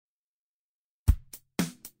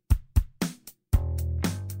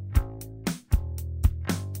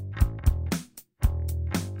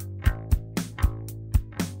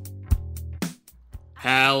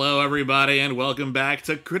Hello, everybody, and welcome back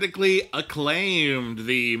to Critically Acclaimed,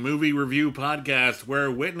 the movie review podcast where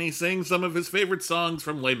Whitney sings some of his favorite songs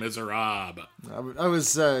from Les Miserables. I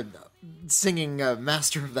was singing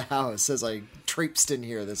Master of the House as I traipsed in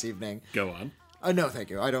here this evening. Go on. No, thank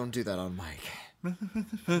you. I don't do that on mic. That's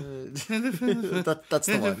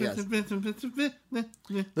the one, yes.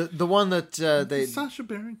 The one that they... Sacha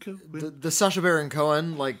Baron Cohen. The Sacha Baron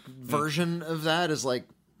Cohen, version of that is,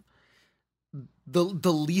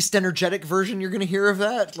 the least energetic version you're going to hear of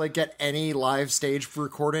that. Get any live stage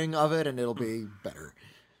recording of it, and it'll be better.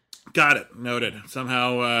 Got it. Noted.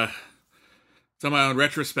 Somehow, in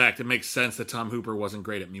retrospect, it makes sense that Tom Hooper wasn't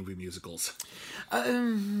great at movie musicals. We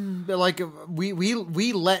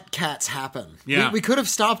let cats happen. Yeah. We could have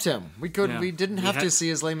stopped him. We could. Yeah. We didn't have to see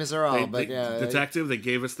his Les Miserables, but yeah. Detective, they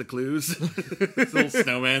gave us the clues. This little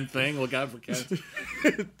snowman thing. Look out for cats.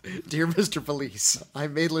 Dear Mr. Police, I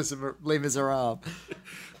made Les Miserables.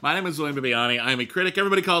 My name is William Bibiani. I'm a critic.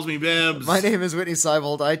 Everybody calls me Bibbs. My name is Whitney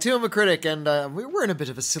Seibold. I too am a critic, and we're in a bit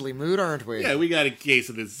of a silly mood, aren't we? Yeah, we got a case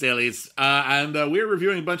of the sillies. And we're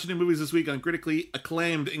reviewing a bunch of new movies this week on Critically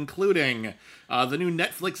Acclaimed, including the new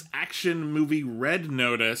Netflix action movie Red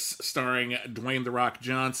Notice, starring Dwayne "The Rock"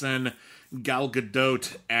 Johnson, Gal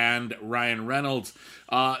Gadot, and Ryan Reynolds.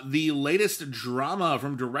 The latest drama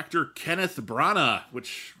from director Kenneth Branagh,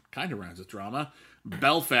 which kind of rhymes with drama,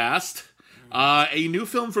 Belfast. A new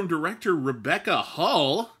film from director Rebecca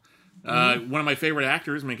Hall, one of my favorite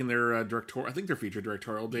actors, making their their feature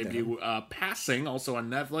directorial debut, Passing, also on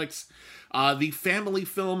Netflix. The family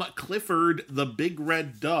film Clifford the Big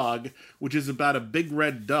Red Dog, which is about a big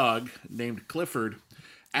red dog named Clifford,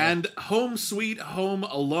 and Home Sweet Home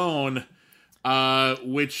Alone,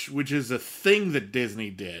 which is a thing that Disney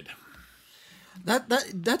did.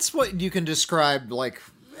 That's what you can describe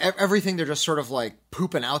everything they're just sort of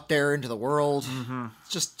pooping out there into the world. Mm-hmm. It's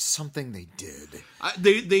just something they did.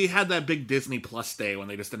 They had that big Disney Plus day when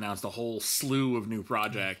they just announced a whole slew of new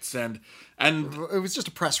projects, and it was just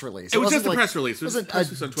a press release. It was just a press release. It wasn't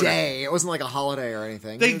a day. It wasn't like a holiday or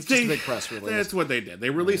anything. It was just a big press release. That's what they did. They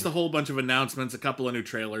released a whole bunch of announcements, a couple of new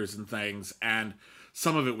trailers and things, and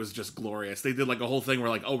some of it was just glorious. They did a whole thing where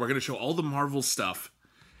we're going to show all the Marvel stuff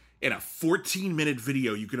in a 14-minute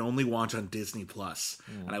video you can only watch on Disney Plus.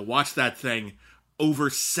 And I watched that thing.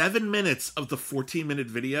 Over 7 minutes of the 14-minute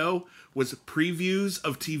video was previews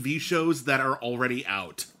of TV shows that are already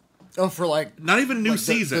out. Oh, for not even new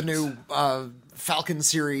seasons. The new Falcon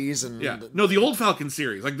series and no, the old Falcon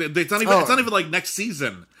series. It's not even. It's not even next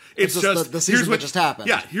season. It's just the season that just happened.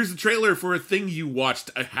 Yeah, here's the trailer for a thing you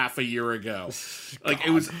watched a half a year ago.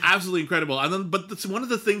 It was absolutely incredible. And then, but one of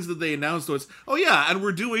the things that they announced was, and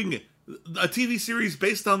we're doing a TV series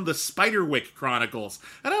based on the Spiderwick Chronicles.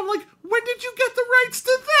 And I'm like, when did you get the rights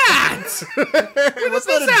to that? When did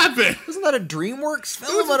this happen? Wasn't that a DreamWorks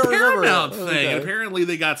film? It was a Paramount thing. Okay. And apparently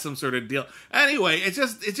they got some sort of deal. Anyway, it's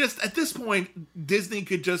just at this point, Disney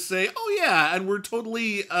could just say, and we're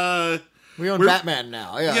totally... we own Batman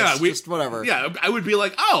now. Yeah, just whatever. Yeah, I would be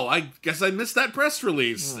like, I guess I missed that press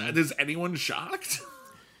release. Is anyone shocked?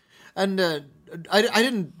 And I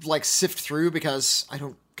didn't sift through because I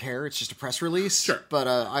don't care. It's just a press release. Sure. But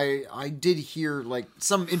I did hear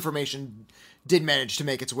some information did manage to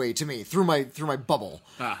make its way to me through my bubble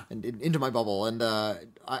and into my bubble, and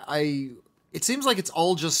it seems like it's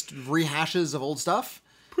all just rehashes of old stuff.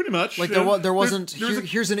 Pretty much. There wasn't.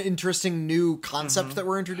 Here's an interesting new concept that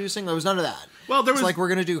we're introducing. There was none of that. Well, there was we're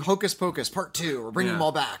going to do Hocus Pocus Part 2. We're bringing them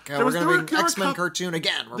all back. We're going to bring X-Men cartoon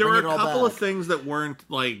again. There were a couple of things that weren't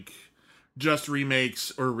just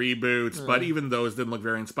remakes or reboots, but even those didn't look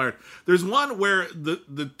very inspired. There's one where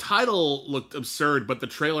the title looked absurd, but the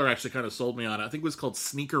trailer actually kind of sold me on it. I think it was called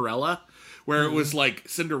Sneakerella, where it was like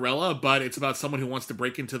Cinderella, but it's about someone who wants to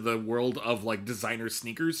break into the world of designer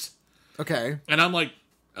sneakers. Okay. And I'm like,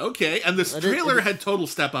 okay. And this trailer had total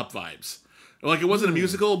Step Up vibes. It wasn't a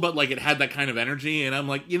musical, but it had that kind of energy, and I'm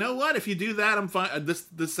like, you know what? If you do that, I'm fine. This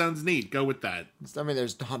sounds neat. Go with that. I mean,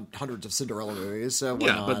 there's hundreds of Cinderella movies, so why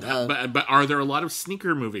not? But are there a lot of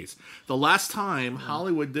sneaker movies? The last time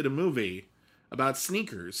Hollywood did a movie about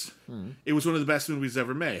sneakers, it was one of the best movies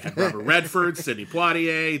ever made. It had Robert Redford, Sidney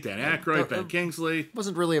Poitier, Dan Aykroyd, Ben Kingsley. It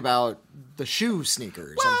wasn't really about the shoe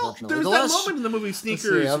sneakers, unfortunately. There's that moment in the movie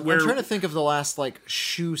Sneakers where... I'm trying to think of the last,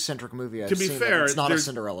 shoe-centric movie I've seen. To be fair, it's not a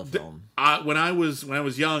Cinderella film. When I was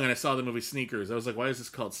young and I saw the movie Sneakers, I was like, why is this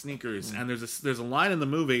called Sneakers? And there's a line in the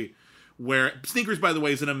movie where Sneakers, by the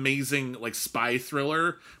way, is an amazing spy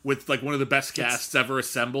thriller with one of the best casts ever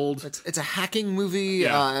assembled. It's a hacking movie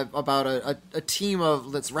about a team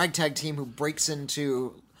of ragtag team who breaks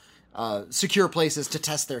into secure places to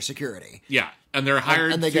test their security. Yeah, and they're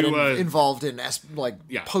hired and they to... get involved in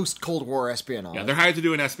Yeah. post-Cold War espionage. Yeah, they're hired to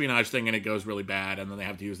do an espionage thing, and it goes really bad, and then they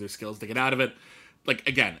have to use their skills to get out of it. Like,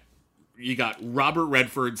 again, you got Robert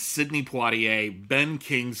Redford, Sidney Poitier, Ben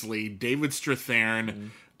Kingsley, David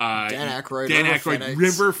Strathairn, Dan Aykroyd,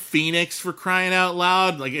 River Phoenix, for crying out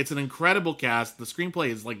loud. Like, it's an incredible cast. The screenplay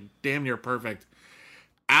is, like, damn near perfect.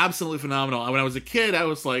 Absolutely phenomenal. When I was a kid, I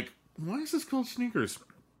was like, why is this called Sneakers?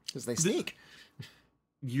 Because they sneak.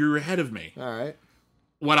 You're ahead of me. All right.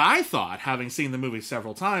 What I thought, having seen the movie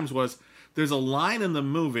several times, was there's a line in the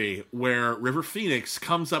movie where River Phoenix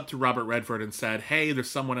comes up to Robert Redford and said, hey, there's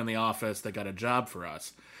someone in the office that got a job for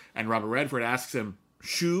us. And Robert Redford asks him,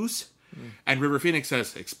 shoes? And River Phoenix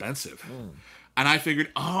says, expensive. And I figured,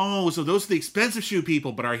 oh, so those are the expensive shoe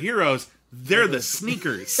people, but our heroes, they're the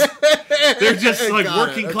sneakers. They're just like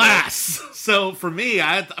working class. So for me,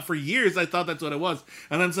 for years, I thought that's what it was.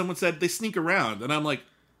 And then someone said, they sneak around. And I'm like,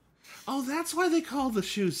 oh, that's why they call the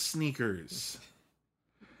shoes sneakers.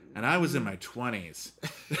 And I was in my 20s.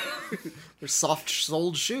 They're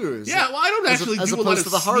soft-soled shoes. Yeah, well, I don't actually as do a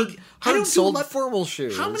opposed lot of to the hard-soled formal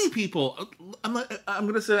shoes. How many people? I'm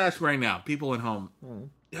going to ask right now, people at home.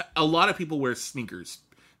 A lot of people wear sneakers,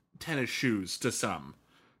 tennis shoes to some,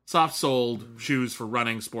 soft-soled shoes for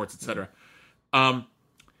running, sports, etc. When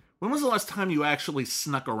was the last time you actually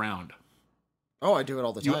snuck around? Oh, I do it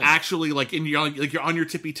all the time. You actually you're on your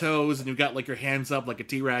tippy toes and you've got like your hands up like a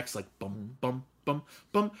T-Rex, like bum bum bum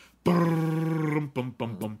bum bum bum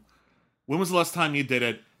bum bum. When was the last time you did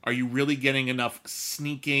it? Are you really getting enough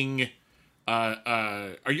sneaking?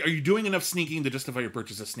 Are you doing enough sneaking to justify your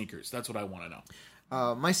purchase of sneakers? That's what I want to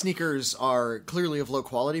know. My sneakers are clearly of low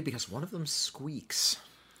quality because one of them squeaks.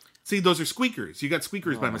 See, those are squeakers. You got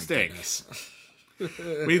squeakers by mistake. Goodness.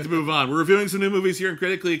 We need to move on. We're reviewing some new movies here in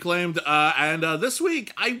Critically Acclaimed. And this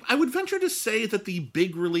week, I would venture to say that the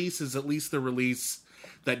big release is at least the release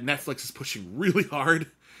that Netflix is pushing really hard.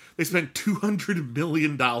 They spent $200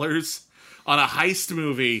 million on a heist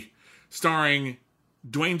movie starring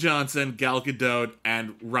Dwayne Johnson, Gal Gadot,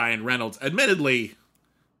 and Ryan Reynolds. Admittedly,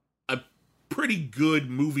 a pretty good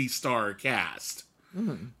movie star cast.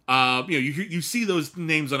 You see those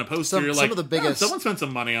names on a poster. You're like, of the biggest, someone spent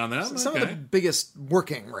some money on that. Some of the biggest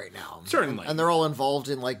working right now, certainly, and they're all involved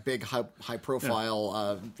in like big, high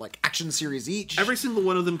profile, like action series each. Every single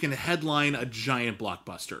one of them can headline a giant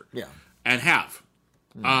blockbuster. Yeah, and have.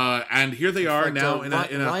 And here they are now in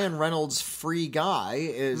a Ryan Reynolds' Free Guy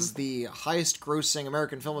is the highest grossing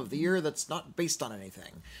American film of the year that's not based on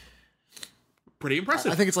anything. Pretty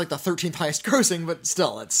impressive. I think it's like the 13th highest grossing, but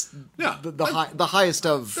still, it's the highest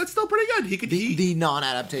of. That's still pretty good. The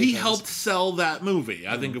non-adaptation. He helped sell that movie.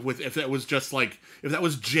 I think if that was just like if that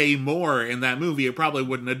was Jay Moore in that movie, it probably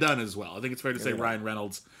wouldn't have done as well. I think it's fair to say Ryan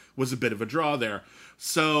Reynolds was a bit of a draw there.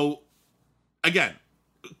 So again,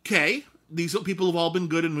 okay, these people have all been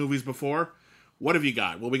good in movies before. What have you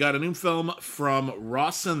got? Well, we got a new film from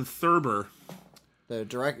Rawson Thurber.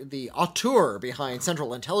 The auteur behind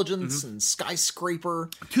Central Intelligence and Skyscraper.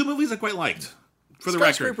 Two movies I quite liked, for the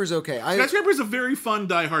record. Skyscraper's okay. Skyscraper's a very fun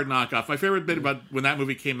Die Hard knockoff. My favorite bit about when that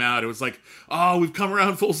movie came out, it was like, oh, we've come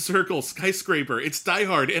around full circle. Skyscraper. It's Die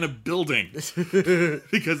Hard in a building.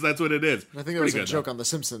 Because that's what it is. I think there was a joke on The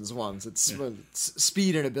Simpsons once. It's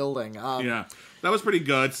speed in a building. Yeah, that was pretty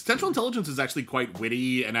good. Central Intelligence is actually quite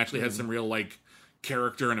witty and actually has some real like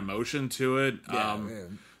character and emotion to it.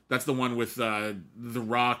 That's the one with The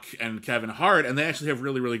Rock and Kevin Hart, and they actually have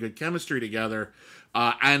really, really good chemistry together.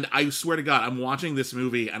 And I swear to God, I'm watching this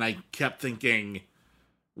movie, and I kept thinking,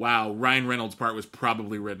 wow, Ryan Reynolds' part was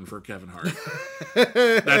probably written for Kevin Hart.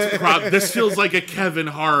 This feels like a Kevin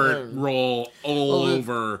Hart role all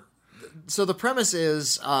over. So the premise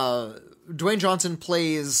is Dwayne Johnson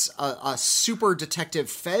plays a super detective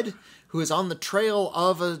Fed who is on the trail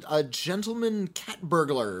of a gentleman cat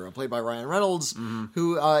burglar, played by Ryan Reynolds,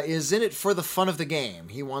 who is in it for the fun of the game.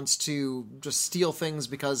 He wants to just steal things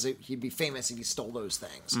because he'd be famous if he stole those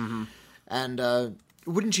things. And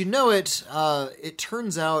wouldn't you know it, it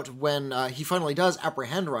turns out when he finally does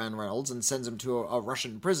apprehend Ryan Reynolds and sends him to a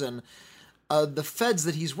Russian prison, the feds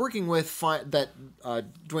that he's working with,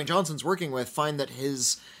 Dwayne Johnson's working with, find that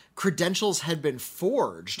his credentials had been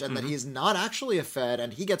forged and that he's not actually a Fed,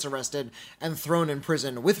 and he gets arrested and thrown in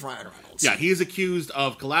prison with Ryan Reynolds. Yeah, he is accused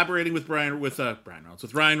of collaborating with Ryan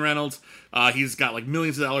Reynolds. He's got like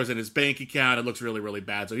millions of dollars in his bank account. It looks really, really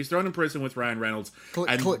bad. So he's thrown in prison with Ryan Reynolds.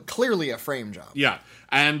 Clearly a frame job. Yeah,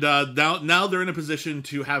 and now they're in a position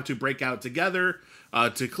to have to break out together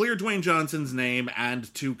to clear Dwayne Johnson's name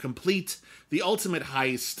and to complete the ultimate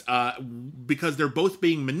heist because they're both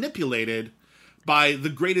being manipulated by the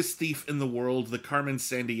greatest thief in the world, the Carmen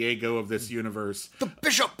Sandiego of this universe. The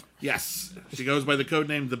Bishop! Yes. She goes by the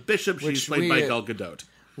codename The Bishop. She's played by Gal Gadot.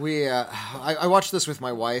 I watched this with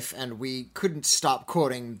my wife, and we couldn't stop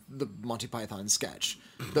quoting the Monty Python sketch,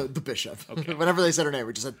 the Bishop. Okay. Whenever they said her name,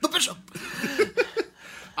 we just said, The Bishop!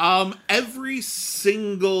 Every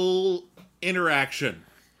single interaction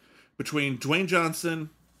between Dwayne Johnson,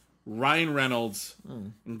 Ryan Reynolds,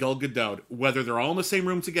 and Gal Gadot, whether they're all in the same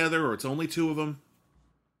room together or it's only two of them,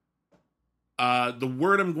 the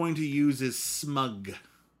word I'm going to use is smug.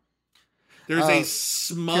 There's a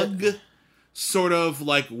smug sort of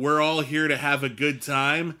like, we're all here to have a good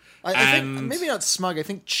time. I think maybe not smug. I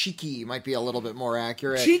think cheeky might be a little bit more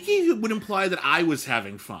accurate. Cheeky would imply that I was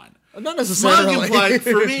having fun. Not necessarily. Smug implies,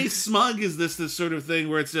 for me, smug is this sort of thing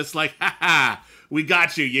where it's just like, ha, we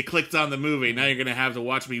got you. You clicked on the movie. Now you're going to have to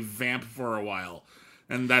watch me vamp for a while.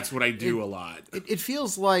 And that's what I do a lot. It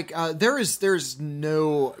feels like there's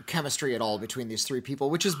no chemistry at all between these three people,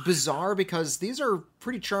 which is bizarre because these are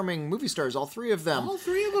pretty charming movie stars, all three of them. All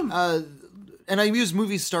three of them. And I use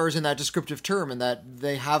movie stars in that descriptive term, in that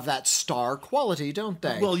they have that star quality, don't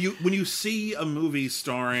they? Well, when you see a movie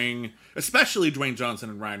starring, especially Dwayne Johnson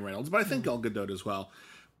and Ryan Reynolds, but I think Gal Gadot as well,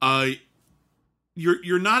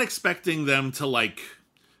 you're not expecting them to like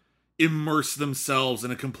immerse themselves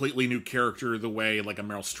in a completely new character the way like a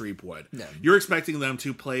Meryl Streep would. No. You're expecting them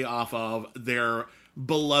to play off of their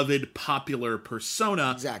beloved popular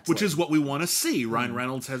persona, exactly, which is what we want to see. Ryan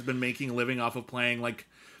Reynolds has been making a living off of playing like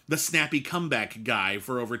the snappy comeback guy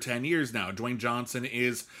for over 10 years now. Dwayne Johnson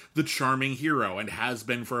is the charming hero and has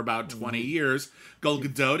been for about 20 years. Gal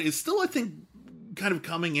Gadot is still, I think, kind of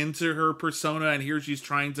coming into her persona, and here she's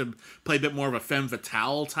trying to play a bit more of a femme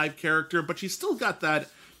fatale type character, but she's still got that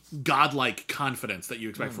godlike confidence that you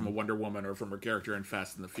expect from a Wonder Woman or from her character in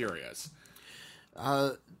Fast and the Furious.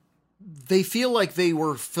 They feel like they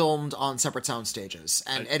were filmed on separate sound stages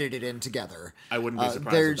and edited in together. I wouldn't be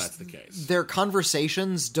surprised if that's the case. Their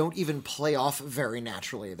conversations don't even play off very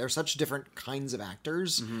naturally. They're such different kinds of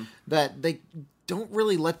actors that they don't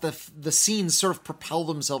really let the scenes sort of propel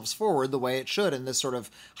themselves forward the way it should in this sort of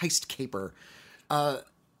heist caper.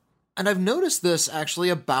 And I've noticed this actually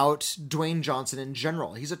about Dwayne Johnson in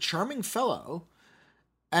general. He's a charming fellow,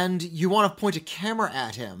 and you want to point a camera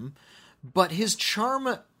at him, but his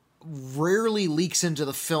charm rarely leaks into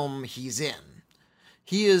the film he's in.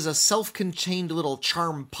 He is a self-contained little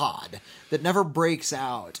charm pod that never breaks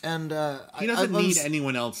out, and he doesn't need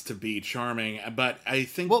anyone else to be charming. But I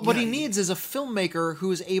think what he needs is a filmmaker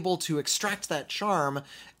who is able to extract that charm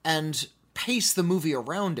and pace the movie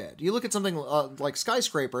around it. You look at something like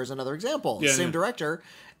Skyscraper as another example, same director,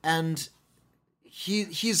 and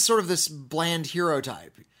he's sort of this bland hero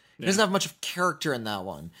type. He doesn't have much of character in that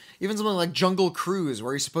one. Even something like Jungle Cruise,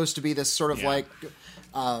 where he's supposed to be this sort of like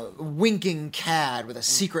winking cad with a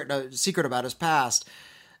secret about his past.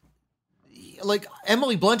 Like,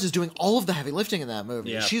 Emily Blunt is doing all of the heavy lifting in that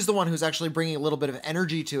movie. Yeah. She's the one who's actually bringing a little bit of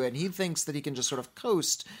energy to it, and he thinks that he can just sort of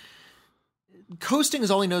coast. Coasting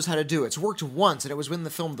is all he knows how to do. It's worked once, and it was in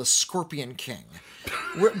the film The Scorpion King.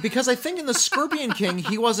 Because I think in The Scorpion King,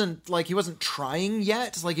 he wasn't trying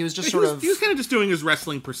yet. Like, he was just he was kind of just doing his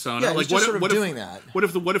wrestling persona. Yeah, like, what if that.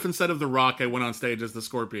 What if instead of The Rock, I went on stage as the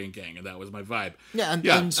Scorpion King, and that was my vibe? Yeah, and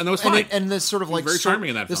that was fine. And this sort of like very charming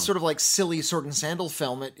in that this film. Sort of like silly sword and sandal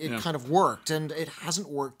film. It kind of worked, and it hasn't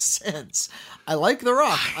worked since. I like The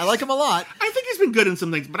Rock. I like him a lot. I think he's been good in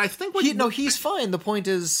some things, but I think he's fine. The point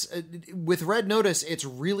is, with Red Notice, it's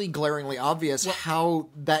really glaringly obvious how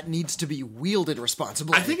that needs to be wielded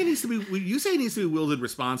responsibly. I think it needs to be. You say it needs to be wielded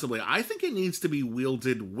responsibly. I think it needs to be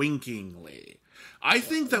wielded winkingly. I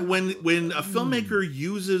think that when a filmmaker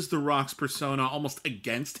uses The Rock's persona almost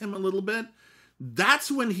against him a little bit,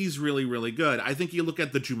 that's when he's really, really good. I think you look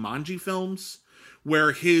at the Jumanji films,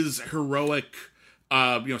 where his heroic,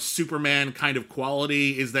 Superman kind of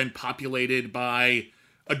quality is then populated by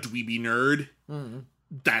a dweeby nerd.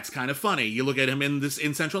 That's kind of funny. You look at him in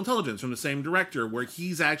Central Intelligence from the same director, where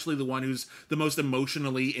he's actually the one who's the most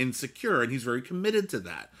emotionally insecure, and he's very committed to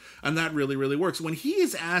that. And that really, really works. When he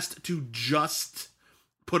is asked to just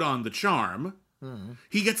put on the charm,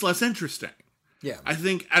 he gets less interesting. Yeah. I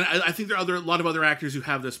think there are a lot of other actors who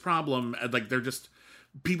have this problem. Like, they're just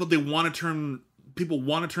people want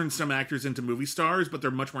to turn some actors into movie stars, but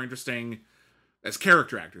they're much more interesting as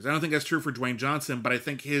character actors. I don't think that's true for Dwayne Johnson, but I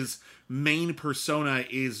think his main persona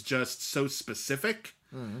is just so specific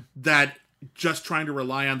that just trying to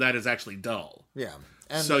rely on that is actually dull. Yeah.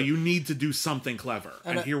 And so you need to do something clever,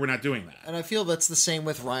 and here we're not doing that. And I feel that's the same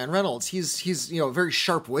with Ryan Reynolds. He's very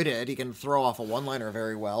sharp-witted. He can throw off a one-liner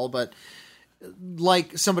very well, but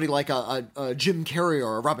like somebody like a Jim Carrey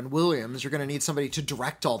or a Robin Williams, you're going to need somebody to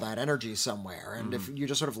direct all that energy somewhere. And if you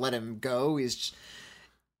just sort of let him go, he's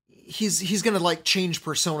going to like change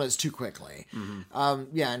personas too quickly.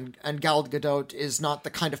 And Gal Gadot is not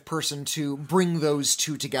the kind of person to bring those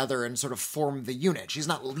two together and sort of form the unit. She's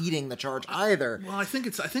not leading the charge either. Well, I think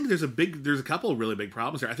there's a couple of really big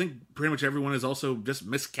problems here. I think pretty much everyone is also just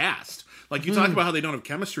miscast. Like you talk about how they don't have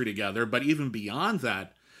chemistry together, but even beyond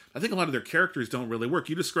that, I think a lot of their characters don't really work.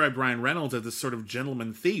 You described Ryan Reynolds as this sort of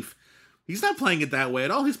gentleman thief. He's not playing it that way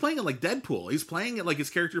at all. He's playing it like Deadpool. He's playing it like his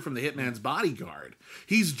character from The Hitman's Bodyguard.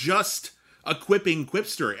 He's just a quipping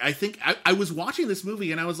quipster. I think I was watching this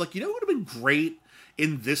movie and I was like, you know what would have been great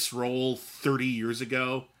in this role 30 years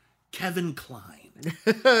ago? Kevin Kline.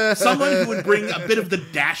 Someone who would bring a bit of the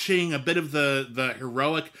dashing, a bit of the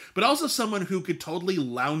heroic, but also someone who could totally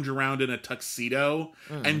lounge around in a tuxedo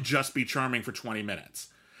and just be charming for 20 minutes.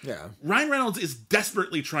 Yeah. Ryan Reynolds is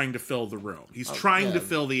desperately trying to fill the room. He's trying to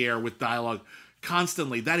fill the air with dialogue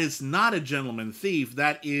constantly. That is not a gentleman thief.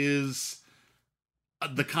 That is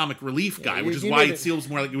the comic relief guy, which is why it feels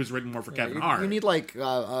more like it was written more for Kevin Hart. You need like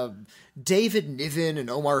David Niven and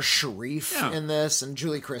Omar Sharif in this, and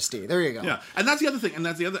Julie Christie. There you go. Yeah, and that's the other thing, and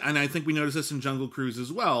I think we noticed this in Jungle Cruise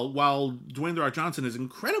as well. While Dwayne The Rock Johnson is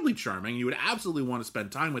incredibly charming, you would absolutely want to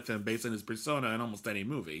spend time with him based on his persona in almost any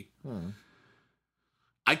movie.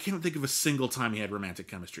 I can't think of a single time he had romantic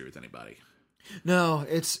chemistry with anybody. No,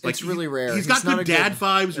 it's really rare. He's got good dad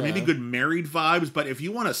vibes or maybe good married vibes, but if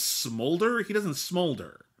you want to smolder, he doesn't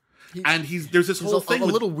smolder. And there's this whole thing a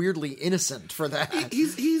little weirdly innocent for that.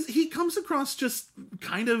 He comes across just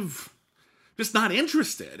kind of just not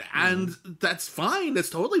interested, and that's fine.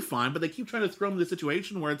 That's totally fine. But they keep trying to throw him in the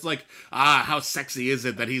situation where it's like, how sexy is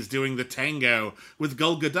it that he's doing the tango with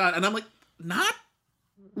Gal Gadot? And I'm like, not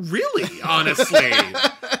really, honestly.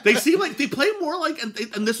 They seem like they play more like,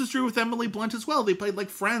 and this is true with Emily Blunt as well. They played like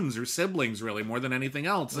friends or siblings, really, more than anything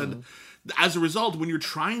else. And as a result, when you're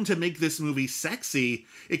trying to make this movie sexy,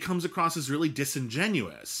 it comes across as really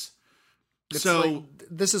disingenuous.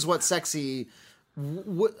 This is what sexy.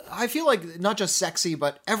 I feel like not just sexy,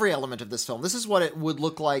 but every element of this film. This is what it would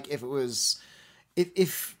look like if it was,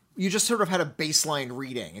 if you just sort of had a baseline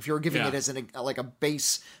reading. If you were giving it as like a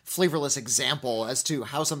base flavorless example as to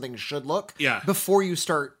how something should look before you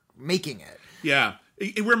start making it. Yeah.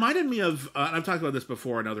 It reminded me of, and I've talked about this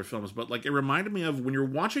before in other films, but like it reminded me of when you're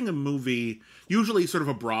watching a movie, usually sort of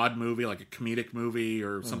a broad movie, like a comedic movie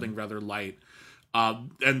or something rather light,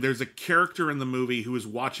 and there's a character in the movie who is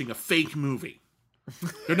watching a fake movie.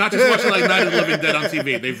 They're not just watching like Night of the Living Dead on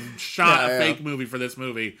TV. They've shot a fake movie for this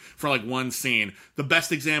movie for like one scene. The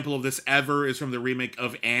best example of this ever is from the remake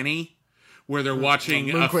of Annie, where they're watching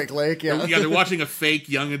Moonquake Lake. They're watching a fake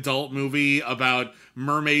young adult movie about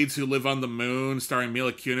mermaids who live on the moon, starring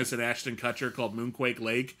Mila Kunis and Ashton Kutcher, called Moonquake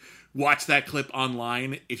Lake. Watch that clip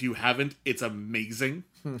online if you haven't. It's amazing.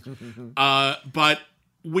 But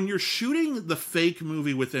when you're shooting the fake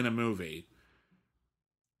movie within a movie,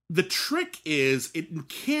 the trick is it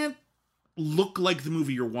can't look like the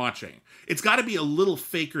movie you're watching. It's got to be a little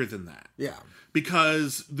faker than that. Yeah.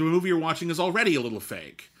 Because the movie you're watching is already a little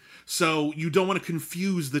fake. So you don't want to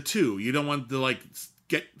confuse the two. You don't want to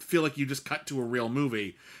feel like you just cut to a real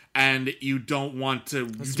movie. And you don't want to,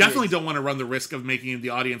 definitely don't want to run the risk of making the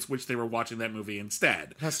audience wish they were watching that movie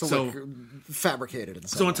instead. It has to look fabricated in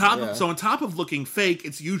some so on top of looking fake,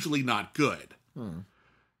 it's usually not good.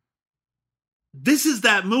 This is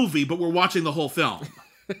that movie, but we're watching the whole film.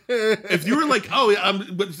 If you were like,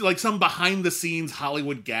 like some behind the scenes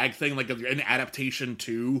Hollywood gag thing, like an adaptation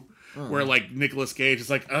too, where like Nicolas Cage is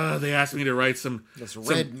like, they asked me to write some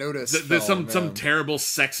Red Notice, some terrible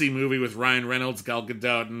sexy movie with Ryan Reynolds, Gal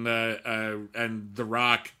Gadot, and The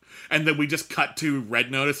Rock. And then we just cut to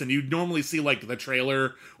Red Notice, and you normally see like the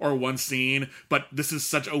trailer or one scene, but this is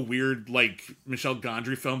such a weird like Michel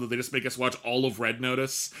Gondry film that they just make us watch all of Red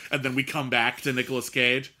Notice, and then we come back to Nicolas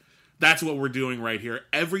Cage. That's what we're doing right here.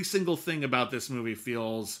 Every single thing about this movie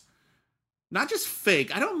feels not just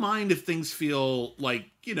fake. I don't mind if things feel like,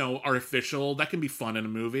 artificial. That can be fun in a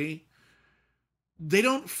movie. They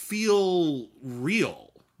don't feel real.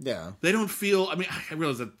 Yeah. They don't feel, I mean, I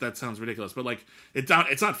realize that sounds ridiculous, but like, it's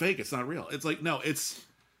not fake, it's not real. It's like, no,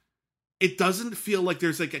 it doesn't feel like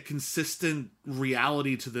there's like a consistent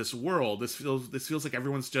reality to this world. This feels like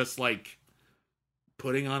everyone's just like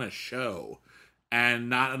putting on a show, and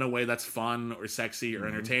not in a way that's fun or sexy or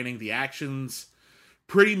entertaining. The action's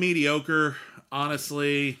pretty mediocre,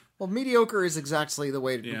 honestly. Well, mediocre is exactly the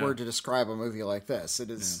word to describe a movie like this. It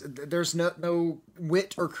is. There's no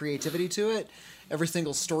wit or creativity to it. Every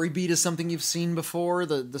single story beat is something you've seen before.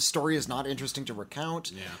 The story is not interesting to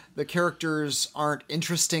recount. Yeah. The characters aren't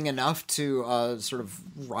interesting enough to sort of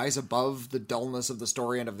rise above the dullness of the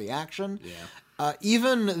story and of the action. Yeah.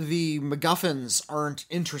 Even the MacGuffins aren't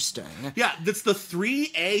interesting. Yeah, that's the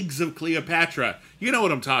 3 eggs of Cleopatra. You know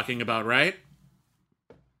what I'm talking about, right?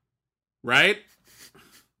 Right?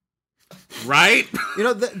 Right? You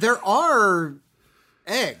know, there are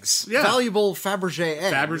eggs. Yeah. Valuable Fabergé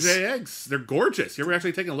eggs. Fabergé eggs. They're gorgeous. You ever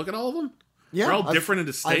actually taken a look at all of them? Yeah. They're all different and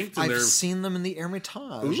distinct. I've and seen them in the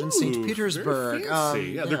Hermitage in Ooh, St. Petersburg. very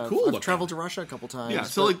fancy. Yeah, they're cool I've looking. traveled to Russia a couple times. Yeah,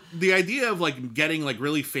 so like the idea of like getting like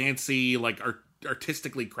really fancy, like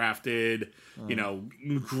artistically crafted, you know,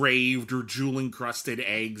 engraved or jewel encrusted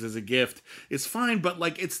eggs as a gift is fine, but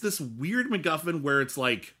like it's this weird MacGuffin where it's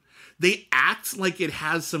like they act like it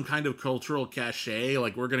has some kind of cultural cachet.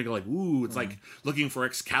 Like we're gonna go like, ooh, it's like looking for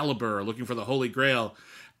Excalibur, or looking for the Holy Grail,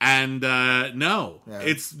 and no,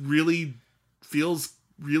 it's really feels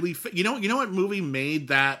really. You know what movie made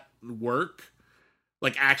that work?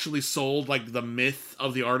 Like actually sold like the myth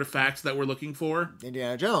of the artifacts that we're looking for.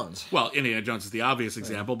 Indiana Jones. Well, Indiana Jones is the obvious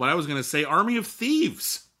example, but I was going to say Army of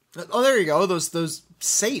Thieves. Oh, there you go. Those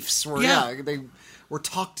safes were they were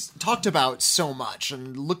talked about so much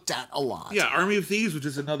and looked at a lot. Yeah, Army of Thieves, which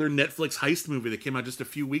is another Netflix heist movie that came out just a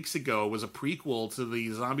few weeks ago, was a prequel to the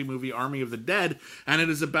zombie movie Army of the Dead, and it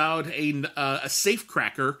is about a safe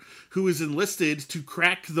cracker who is enlisted to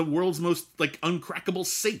crack the world's most like uncrackable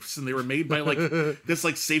safes, and they were made by like this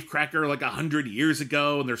like safe cracker like 100 years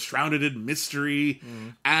ago, and they're shrouded in mystery,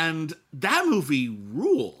 and that movie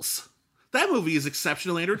rules. That movie is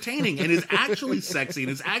exceptionally entertaining and is actually sexy and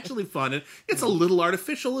is actually fun. And it's a little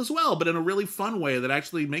artificial as well, but in a really fun way that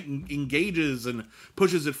actually engages and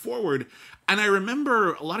pushes it forward. And I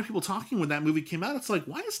remember a lot of people talking when that movie came out. It's like,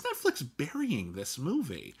 why is Netflix burying this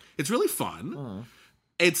movie? It's really fun.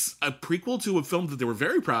 It's a prequel to a film that they were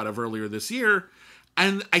very proud of earlier this year.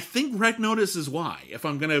 And I think Red Notice is why, if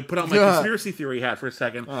I'm going to put on my conspiracy theory hat for a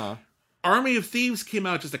second. Army of Thieves came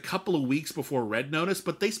out just a couple of weeks before Red Notice,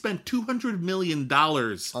 but they spent $200 million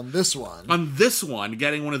on this one. On this one,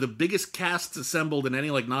 getting one of the biggest casts assembled in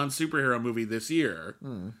any like non-superhero movie this year.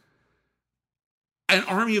 And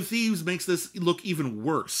Army of Thieves makes this look even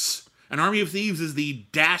worse. And Army of Thieves is the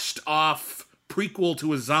dashed off prequel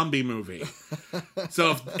to a zombie movie.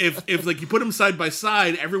 So if like you put them side by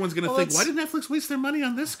side, everyone's going to think, why did Netflix waste their money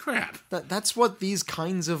on this crap? That's what these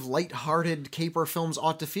kinds of light-hearted caper films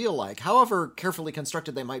ought to feel like. However carefully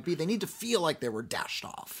constructed they might be, they need to feel like they were dashed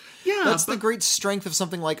off. Yeah, that's the great strength of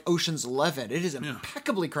something like Ocean's 11. It is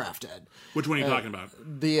impeccably crafted. Which one are you talking about?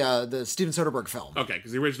 The Steven Soderbergh film. Okay,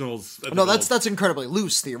 because the original's no, that's incredibly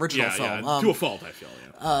loose. The original film, to a fault, I feel.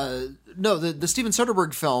 No, the Steven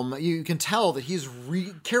Soderbergh film, you can tell that he's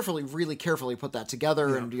really carefully put that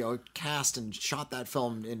together and cast and shot that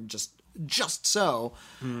film in just so.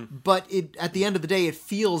 But at the end of the day, it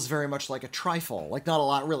feels very much like a trifle. Like not a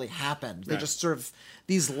lot really happened. They just sort of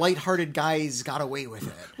these lighthearted guys got away with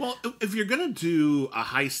it. Well, if you're gonna do a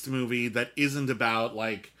heist movie that isn't about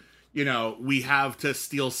like, we have to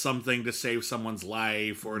steal something to save someone's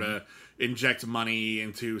life or to inject money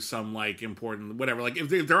into some like important whatever, like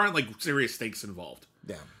if there aren't like serious stakes involved,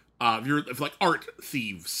 if like art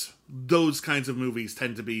thieves, those kinds of movies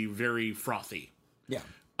tend to be very frothy. You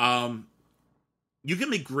can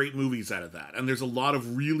make great movies out of that, and there's a lot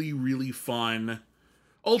of really, really fun,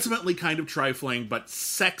 ultimately kind of trifling but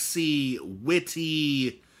sexy,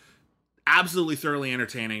 witty, absolutely thoroughly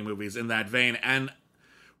entertaining movies in that vein. And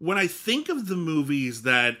when I think of the movies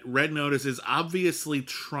that Red Notice is obviously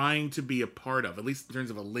trying to be a part of, at least in terms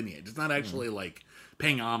of a lineage, it's not actually like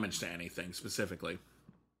paying homage to anything specifically.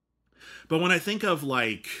 But when I think of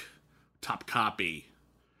like Top Copy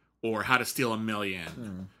or How to Steal a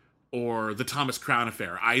Million or The Thomas Crown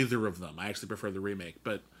Affair, either of them, I actually prefer the remake,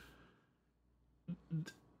 but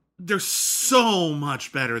they're so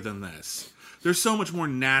much better than this. They're so much more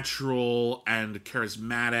natural and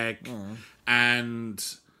charismatic and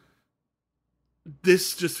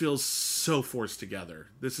this just feels so forced together.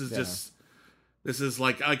 This is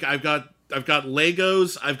like I've got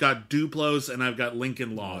Legos, I've got Duplos, and I've got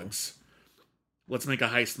Lincoln Logs. Let's make a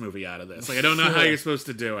heist movie out of this. Like I don't know how you're supposed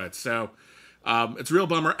to do it. So it's a real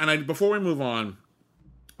bummer. And before we move on,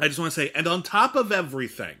 I just want to say, and on top of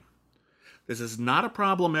everything, this is not a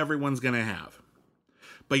problem everyone's going to have.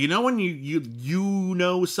 But when you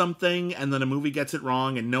know something and then a movie gets it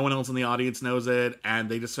wrong and no one else in the audience knows it and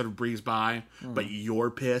they just sort of breeze by, but you're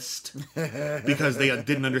pissed because they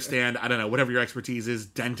didn't understand, I don't know, whatever your expertise is,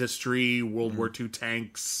 dentistry, World War II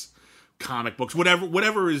tanks, comic books,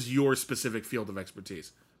 whatever is your specific field of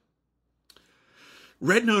expertise.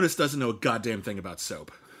 Red Notice doesn't know a goddamn thing about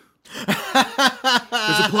soap. There's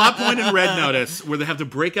a plot point in Red Notice where they have to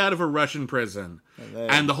break out of a Russian prison,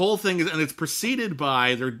 and the whole thing is, and it's preceded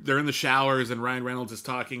by they're in the showers, and Ryan Reynolds is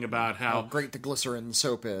talking about how great the glycerin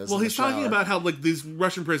soap is. Well, he's talking about how like these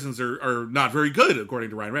Russian prisons are not very good,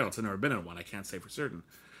 according to Ryan Reynolds. I've never been in one; I can't say for certain.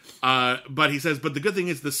 But he says, but the good thing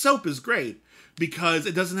is the soap is great because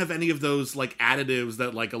it doesn't have any of those like additives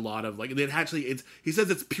that like a lot of like he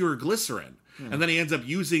says it's pure glycerin. And then he ends up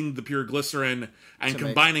using the pure glycerin and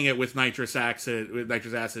combining it with nitrous acid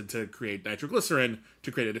to create nitroglycerin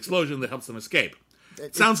to create an explosion that helps them escape.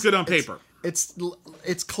 Sounds good on paper.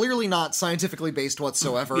 It's clearly not scientifically based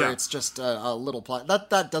whatsoever. Yeah. It's just a little plot.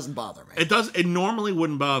 That doesn't bother me. It normally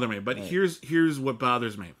wouldn't bother me, but here's what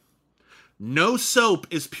bothers me. No soap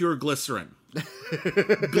is pure glycerin.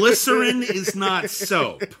 Glycerin is not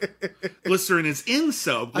soap. Glycerin is in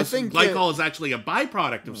soap. I think glycol is actually a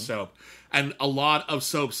byproduct of soap. And a lot of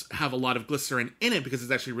soaps have a lot of glycerin in it because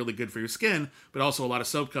it's actually really good for your skin. But also a lot of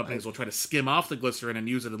soap companies will try to skim off the glycerin and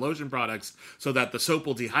use it in lotion products so that the soap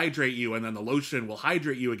will dehydrate you and then the lotion will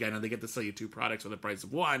hydrate you again and they get to sell you two products for the price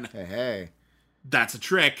of one. Hey. That's a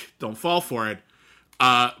trick. Don't fall for it.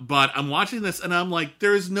 But I'm watching this and I'm like,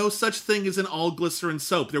 there is no such thing as an all glycerin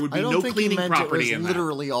soap. There would be no cleaning property in that.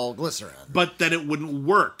 Literally all glycerin. But that it wouldn't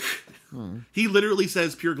work. He literally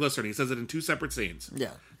says pure glycerin. He says it in two separate scenes.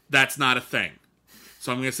 Yeah. That's not a thing.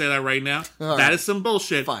 So I'm going to say that right now. All that right. is some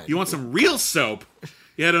bullshit. Fine. You want some real soap?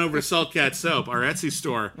 You head on over to Saltcat Soap, our Etsy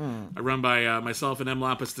store, run by myself and M.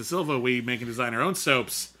 Lampas da Silva. We make and design our own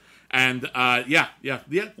soaps. And they got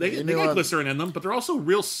glycerin in them, but they're also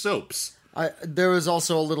real soaps. There was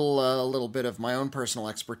also a little bit of my own personal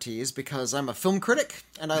expertise because I'm a film critic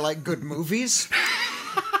and I like good movies.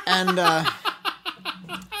 And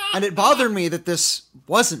it bothered me that this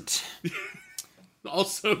wasn't.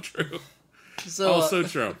 Also true. Also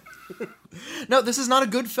true. No, this is not a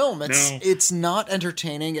good film. No. It's not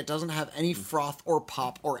entertaining. It doesn't have any froth or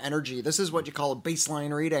pop or energy. This is what you call a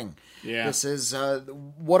baseline reading. Yeah. This is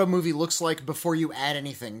what a movie looks like before you add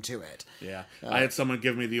anything to it. Yeah. I had someone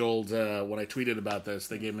give me the old, when I tweeted about this,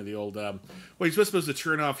 they gave me the old, well, you're supposed to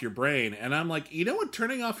turn off your brain. And I'm like, you know what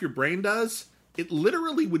turning off your brain does? It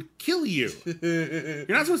literally would kill you. You're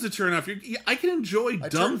not supposed to turn off I can enjoy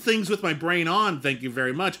dumb things with my brain on, thank you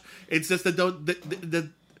very much. It's just that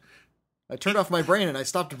I turned off my brain and I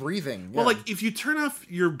stopped breathing. Well, like, if you turn off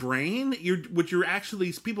your brain,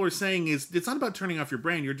 people are saying is, it's not about turning off your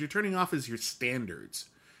brain, you're turning off is your standards.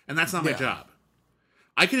 And that's not my job.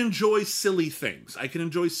 I can enjoy silly things. I can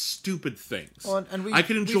enjoy stupid things. Well, and I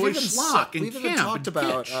can enjoy schlock and we've even talked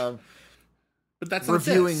about but that's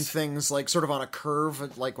reviewing things like sort of on a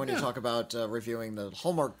curve, like when you talk about reviewing the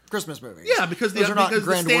Hallmark Christmas movies. Yeah, because those are not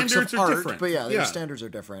grand the works standards of are art, different. but the standards are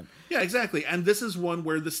different. Yeah, exactly. And this is one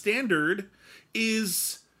where the standard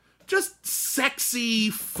is just sexy,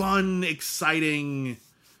 fun, exciting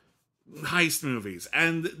heist movies,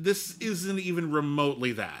 and this isn't even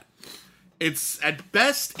remotely that. It's at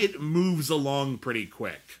best it moves along pretty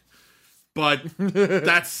quick, but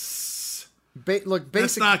that's.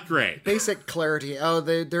 That's not great. Basic clarity. Oh,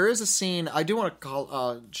 there is a scene. I do want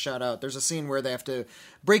to shout out. There's a scene where they have to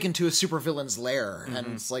break into a supervillain's lair and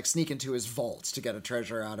it's like sneak into his vault to get a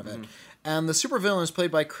treasure out of it. And the supervillain is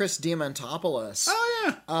played by Chris Diamantopoulos.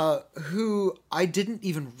 Oh yeah. Who I didn't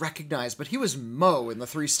even recognize, but he was Mo in the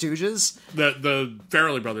Three Stooges. The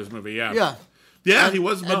Farrelly Brothers movie. Yeah. Yeah. Yeah, he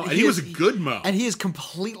was Mo, and he was a good Mo. And he is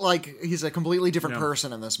he's a completely different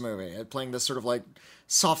person in this movie, playing this sort of like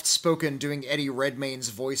soft-spoken, doing Eddie Redmayne's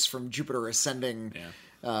voice from Jupiter Ascending,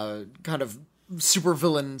 kind of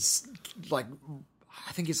supervillains. Like,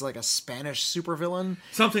 I think he's like a Spanish supervillain,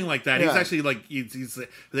 something like that. Yeah. He's actually like he's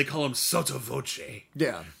they call him sotto voce.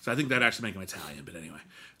 Yeah, so I think that actually make him Italian. But anyway,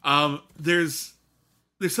 there's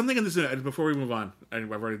something in this. Before we move on,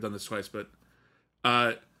 I've already done this twice, but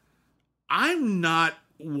I'm not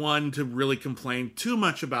one to really complain too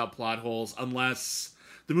much about plot holes unless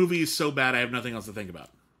the movie is so bad I have nothing else to think about.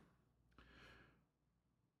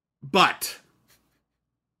 But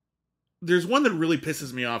there's one that really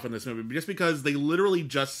pisses me off in this movie, just because they literally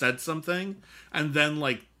just said something, and then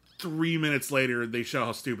like 3 minutes later they show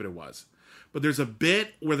how stupid it was. But there's a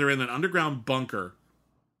bit where they're in an underground bunker,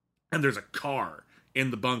 and there's a car in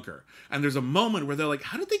the bunker. And there's a moment where they're like,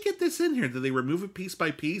 how did they get this in here? Did they remove it piece by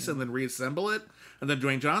piece and then reassemble it? And then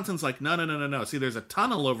Dwayne Johnson's like, no. See, there's a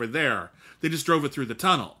tunnel over there. They just drove it through the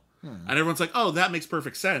tunnel. And everyone's like, oh, that makes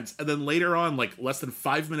perfect sense. And then later on, like less than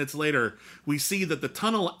 5 minutes later, we see that the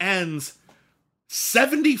tunnel ends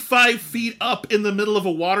 75 feet up in the middle of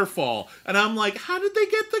a waterfall. And I'm like, how did they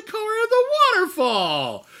get the car in the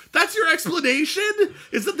waterfall? That's your explanation?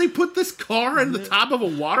 Is that they put this car in the top of a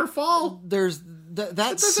waterfall? There's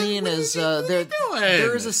that scene is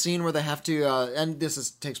there is a scene where they have to and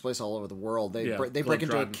takes place all over the world. They break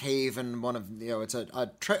into a cave and it's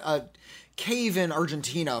a cave in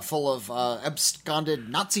Argentina full of absconded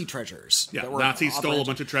Nazi treasures. Yeah, Nazis stole a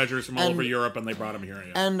bunch of treasures from all over Europe and they brought them here.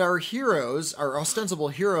 Yeah. And our ostensible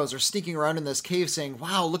heroes, are sneaking around in this cave saying,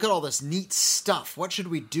 "Wow, look at all this neat stuff. What should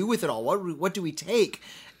we do with it all? What do we take?"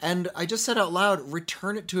 And I just said out loud,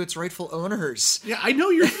 "Return it to its rightful owners." Yeah, I know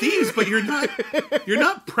you're thieves, but you're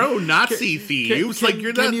not pro-Nazi thieves.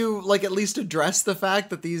 Can you at least address the fact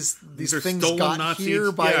that these things got Nazis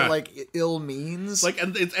here by ill means?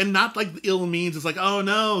 And not like ill means. It's like, oh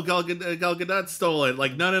no, Gal Gadot stole it.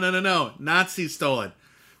 Like, no, Nazis stole it.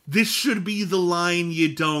 This should be the line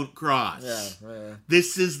you don't cross. Yeah.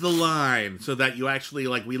 This is the line, so that you actually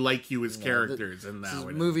we like you as characters. And now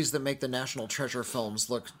movies that make the National Treasure films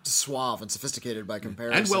look suave and sophisticated by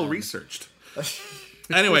comparison, and well researched.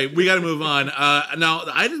 Anyway, we got to move on. Now,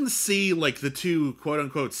 I didn't see the two quote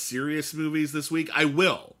unquote serious movies this week. I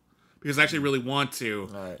will, because I actually really want to.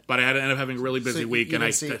 Right. But I had to end up having a really busy week, you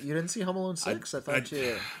didn't see Home Alone 6? I thought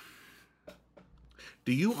you.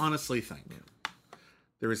 Do you honestly think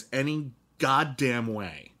there is any goddamn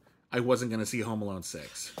way I wasn't going to see Home Alone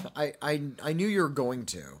 6? I knew you were going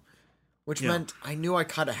to, which meant I knew I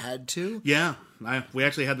kind of had to. Yeah, we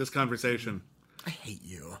actually had this conversation. I hate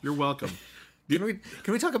you. You're welcome. Can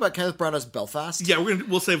we talk about Kenneth Branagh's Belfast? Yeah,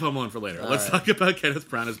 we'll save Home Alone for later. Let's talk about Kenneth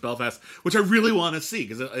Branagh's Belfast, which I really want to see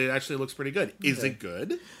because it actually looks pretty good. Is it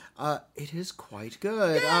good? It is quite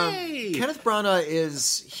good. Yay! Kenneth Branagh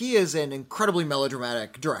is an incredibly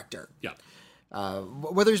melodramatic director. Yeah.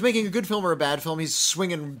 Whether he's making a good film or a bad film, he's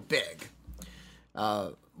swinging big.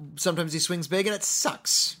 Sometimes he swings big and it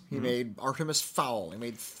sucks. He made Artemis Fowl. He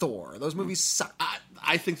made Thor. Those movies suck.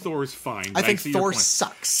 I think Thor is fine. I think Thor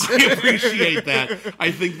sucks. I appreciate that.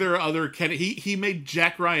 I think there are other... He made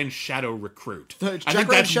Jack Ryan's Shadow Recruit. I think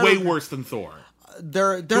that's way worse than Thor.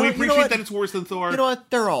 Do we appreciate that it's worse than Thor? You know what?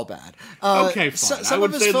 They're all bad. Okay, fine. Some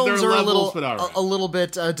of his films are a little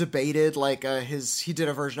bit debated. He did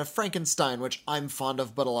a version of Frankenstein, which I'm fond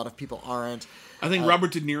of, but a lot of people aren't. I think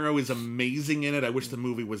Robert De Niro is amazing in it. I wish the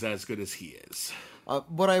movie was as good as he is.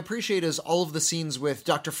 What I appreciate is all of the scenes with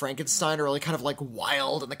Dr. Frankenstein are really kind of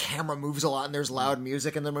wild, and the camera moves a lot, and there's loud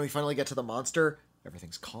music, and then when we finally get to the monster,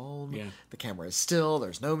 everything's calm. Yeah. The camera is still.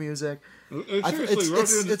 There's no music.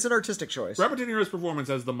 It's an artistic choice. Robert De Niro's performance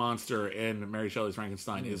as the monster in Mary Shelley's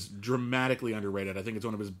Frankenstein is dramatically underrated. I think it's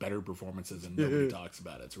one of his better performances, and nobody talks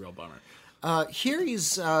about it. It's a real bummer. Here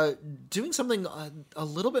he's doing something a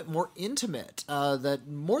little bit more intimate,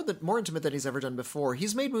 more intimate than he's ever done before.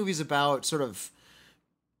 He's made movies about sort of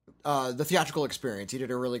the theatrical experience. He did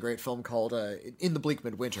a really great film called In the Bleak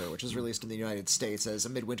Midwinter, which was released in the United States as A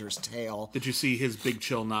Midwinter's Tale. Did you see his Big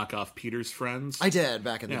Chill knockoff, Peter's Friends? I did,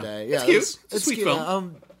 back in the day. Yeah, it's cute. It's a sweet cute.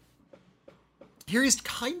 film. Here he's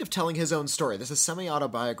kind of telling his own story. This is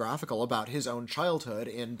semi-autobiographical about his own childhood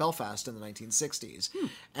in Belfast in the 1960s.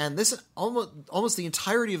 And this almost the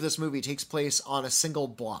entirety of this movie takes place on a single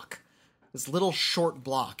block. This little short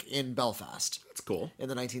block in Belfast. That's cool. In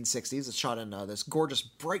the 1960s. It's shot in this gorgeous,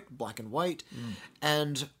 bright black and white.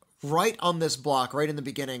 And right on this block, right in the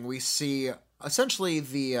beginning, we see essentially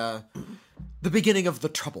the beginning of the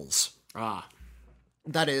Troubles.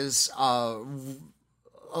 That is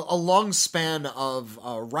a long span of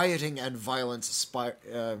rioting and violence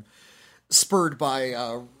spurred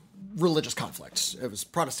by religious conflict. It was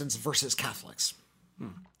Protestants versus Catholics.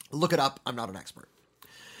 Look it up. I'm not an expert.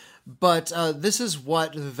 But this is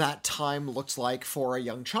what that time looked like for a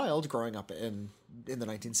young child growing up in the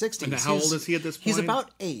 1960s. And how old is he at this point? He's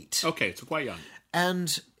about 8. Okay, so quite young.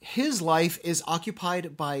 And his life is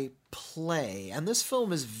occupied by play. And this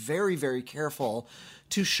film is very, very careful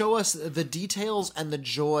to show us the details and the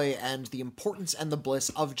joy and the importance and the bliss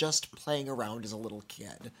of just playing around as a little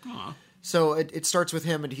kid. Aww. So it starts with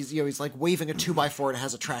him, and he's waving a 2x4 and it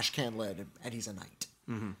has a trash can lid, and he's a knight.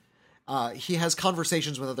 He has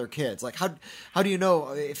conversations with other kids. How do you know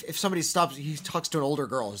if somebody stops? He talks to an older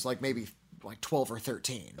girl who's maybe 12 or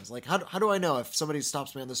 13. It's how do I know if somebody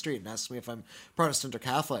stops me on the street and asks me if I'm Protestant or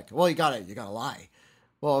Catholic? Well, you gotta lie.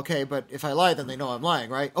 Well, okay, but if I lie, then they know I'm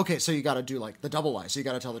lying, right? Okay, so you gotta do the double lie. So you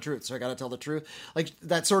gotta tell the truth. So I gotta tell the truth.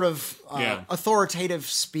 That sort of authoritative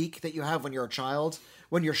speak that you have when you're a child,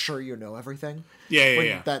 when you're sure you know everything.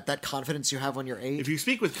 Yeah. That confidence you have when you're 8. If you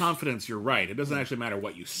speak with confidence, you're right. It doesn't actually matter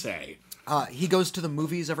what you say. He goes to the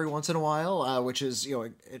movies every once in a while, which is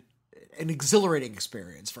an exhilarating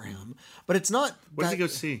experience for him. But it's not. What does he go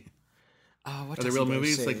see? What Are they does real he go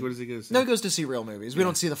movies? see? Like, what does he go see? No, he goes to see real movies. We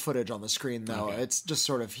don't see the footage on the screen though. Okay. It's just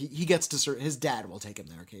sort of he gets to his dad will take him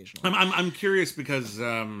there occasionally. I'm curious because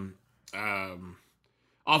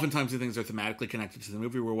oftentimes the things are thematically connected to the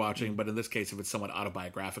movie we're watching, but in this case, if it's somewhat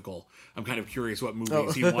autobiographical, I'm kind of curious what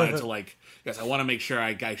movies he wanted to like. Yes, I want to make sure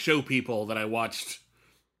I show people that I watched,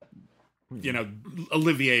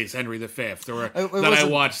 Olivier's Henry V, or that I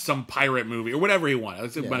watched some pirate movie or whatever he wanted.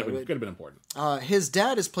 It could have been important. His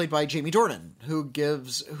dad is played by Jamie Dornan,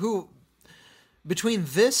 who between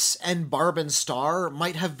this and Barb and Star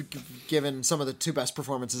might have given some of the two best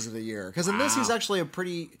performances of the year. Because in this, he's actually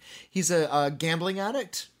he's a gambling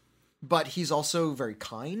addict, but he's also very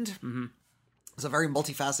kind. Mm-hmm. He's a very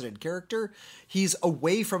multifaceted character. He's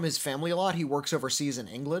away from his family a lot. He works overseas in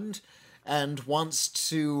England and wants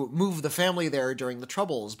to move the family there during the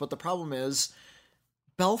Troubles. But the problem is,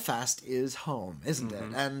 Belfast is home, isn't it?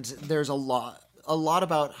 And there's a lot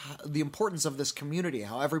about the importance of this community,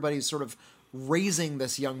 how everybody's sort of raising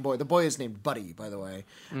this young boy. The boy is named Buddy, by the way.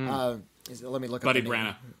 Let me look Buddy up the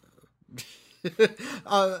name.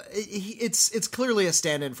 Branagh. It's clearly a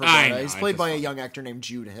stand-in for I Branagh. know, He's played by a young actor named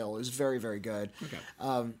Jude Hill, who's very, very good. Okay.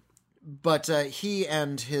 But he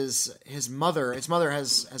and his mother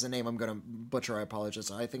has a name I'm going to butcher. I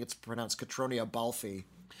apologize. I think it's pronounced Catronia Balfi.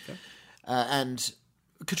 Okay. And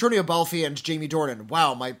Catronia Balfi and Jamie Dornan.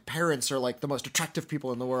 Wow, my parents are like the most attractive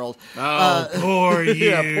people in the world. Oh, poor you.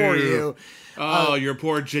 Yeah, poor you. Oh, your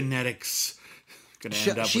poor genetics.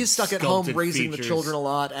 She's stuck at home raising features. the children a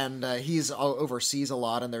lot, and he's overseas a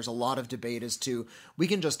lot, and there's a lot of debate as to we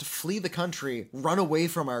can just flee the country, run away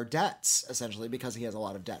from our debts, essentially, because he has a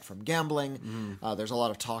lot of debt from gambling. There's a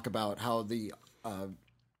lot of talk about how the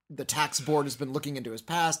tax board has been looking into his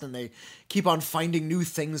past, and they keep on finding new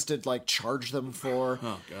things to like charge them for.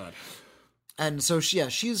 Oh God. And so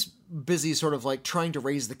she's busy sort of like trying to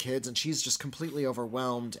raise the kids, and she's just completely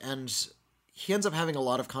overwhelmed, and he ends up having a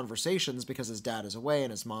lot of conversations because his dad is away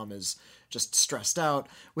and his mom is just stressed out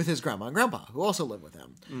with his grandma and grandpa, who also live with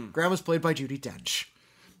him. Grandma's played by Judi Dench.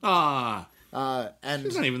 And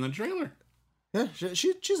she's not even in the trailer. Yeah,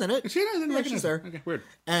 she's in it. Is she in it? Yeah, she's there. Okay, weird.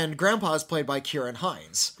 And grandpa is played by Kieran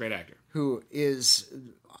Hines. Great actor. Who is...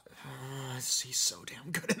 he's so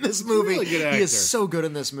damn good in this movie. Really good actor. He is so good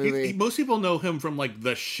in this movie. Most people know him from like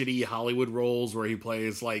the shitty Hollywood roles where he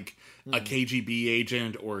plays like a KGB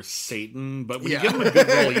agent or Satan, but when you give him a good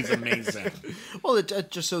role, he's amazing. Well, it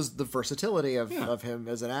just shows the versatility of him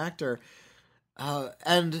as an actor.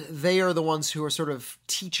 And they are the ones who are sort of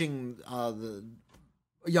teaching the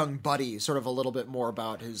young Buddy sort of a little bit more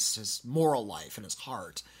about his moral life and his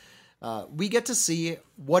heart. We get to see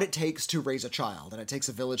what it takes to raise a child, and it takes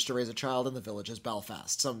a village to raise a child, and the village is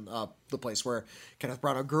Belfast, the place where Kenneth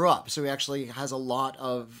Branagh grew up. So he actually has a lot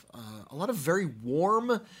of very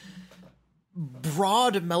warm,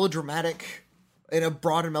 broad and melodramatic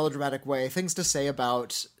way, things to say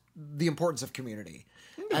about the importance of community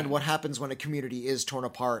and what happens when a community is torn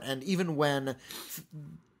apart, and even when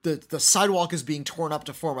the sidewalk is being torn up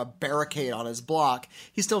to form a barricade on his block,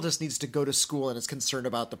 he still just needs to go to school and is concerned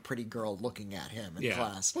about the pretty girl looking at him in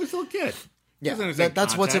class. Well, he's still a kid. Yeah,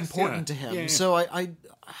 that's what's important to him. Yeah. So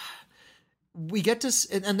we get to,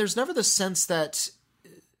 and there's never the sense that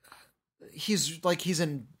he's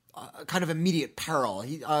in kind of immediate peril.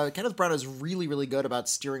 Kenneth Branagh is really, really good about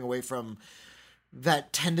steering away from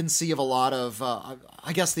that tendency of a lot of,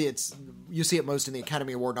 I guess you see it most in the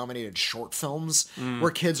Academy Award nominated short films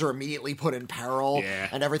where kids are immediately put in peril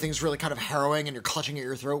and everything's really kind of harrowing and you're clutching at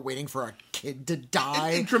your throat waiting for a kid to die.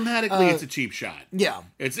 And dramatically, it's a cheap shot. Yeah.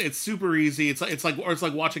 It's super easy. It's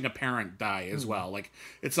like watching a parent die as well. Like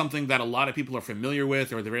it's something that a lot of people are familiar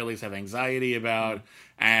with or at the very least have anxiety about.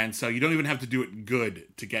 And so you don't even have to do it good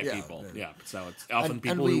to get people. Yeah. So it's often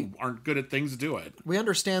people who aren't good at things do it. We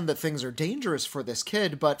understand that things are dangerous for this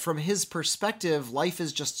kid, but from his perspective, life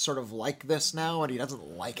is just sort of like this now, and he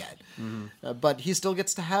doesn't like it. But he still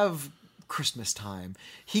gets to have Christmas time.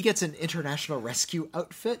 He gets an international rescue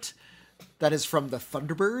outfit that is from the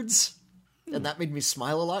Thunderbirds. And that made me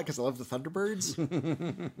smile a lot because I love the Thunderbirds.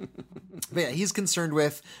 But yeah, he's concerned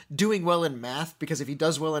with doing well in math because if he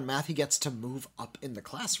does well in math, he gets to move up in the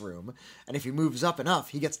classroom. And if he moves up enough,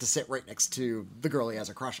 he gets to sit right next to the girl he has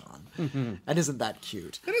a crush on. And isn't that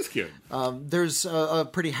cute? That is cute. There's a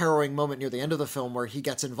pretty harrowing moment near the end of the film where he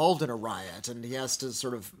gets involved in a riot and he has to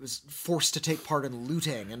sort of is forced to take part in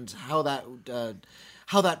looting, and how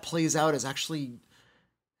that plays out is actually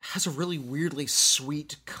has a really weirdly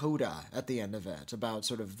sweet coda at the end of it about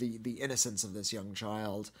sort of the innocence of this young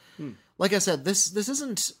child. Like I said, this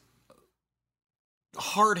isn't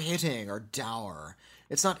hard-hitting or dour.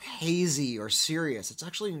 It's not hazy or serious. It's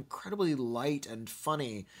actually incredibly light and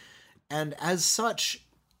funny. And as such,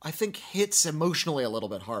 I think hits emotionally a little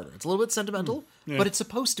bit harder. It's a little bit sentimental, but it's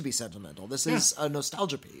supposed to be sentimental. This is a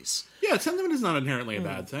nostalgia piece. Yeah, sentiment is not inherently a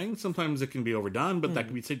bad thing. Sometimes it can be overdone, but that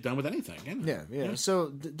can be done with anything. Yeah. So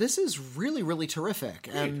this is really, really terrific.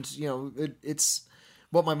 Great. And, it's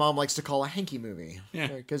what my mom likes to call a hanky movie. Yeah.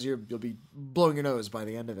 Because you'll be blowing your nose by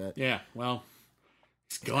the end of it. Yeah, well...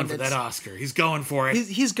 He's going for that Oscar. He's going for it.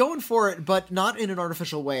 He's going for it, but not in an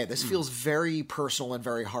artificial way. This feels very personal and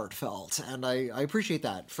very heartfelt, and I appreciate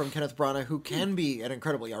that from Kenneth Branagh, who can be an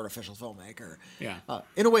incredibly artificial filmmaker. Yeah.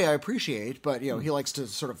 In a way I appreciate, but he likes to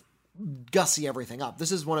sort of gussy everything up.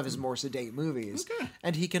 This is one of his more sedate movies,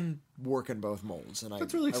 and he can work in both molds. And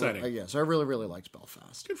that's really exciting. So I really, really liked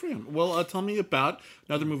Belfast. Good for him. Well, tell me about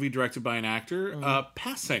another movie directed by an actor,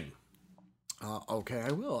 Passing. Okay,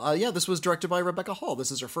 I will. This was directed by Rebecca Hall.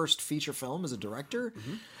 This is her first feature film as a director.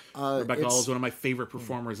 Rebecca Hall is one of my favorite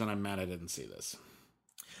performers, and I'm mad I didn't see this.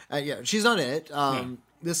 She's on it.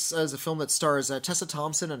 This is a film that stars Tessa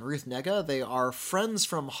Thompson and Ruth Negga. They are friends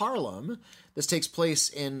from Harlem. This takes place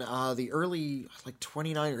in the early,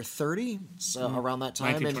 29 or 30, so around that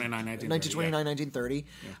time. 1930,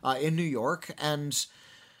 in New York. And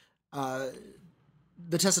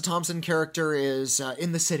the Tessa Thompson character is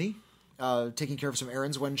in the city. Taking care of some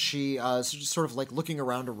errands when she sort of looking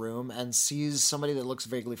around a room and sees somebody that looks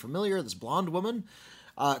vaguely familiar. This blonde woman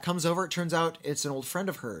comes over. It turns out it's an old friend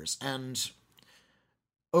of hers. And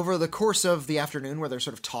over the course of the afternoon, where they're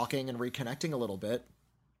sort of talking and reconnecting a little bit,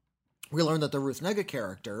 we learn that the Ruth Negga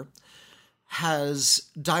character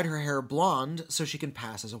has dyed her hair blonde so she can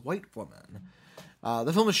pass as a white woman.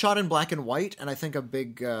 The film is shot in black and white, and I think a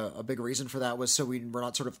big reason for that was so we're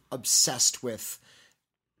not sort of obsessed with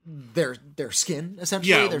their skin,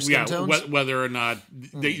 essentially, their skin tones. Whether or not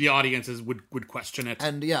the audiences would question it.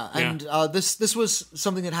 And this was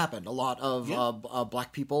something that happened. A lot of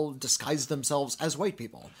black people disguised themselves as white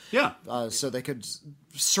people. Yeah. So they could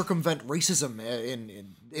circumvent racism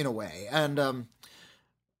in a way. And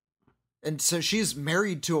so she's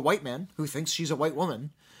married to a white man who thinks she's a white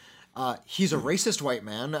woman. He's a racist white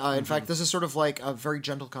man. In fact, this is sort of like a very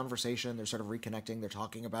gentle conversation. They're sort of reconnecting. They're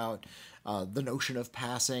talking about the notion of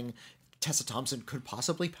passing. Tessa Thompson could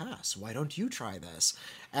possibly pass. Why don't you try this?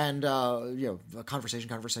 And,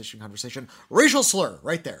 conversation. Racial slur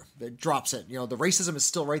right there. It drops it. The racism is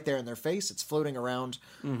still right there in their face. It's floating around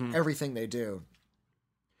everything they do.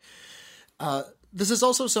 This is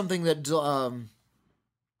also something that...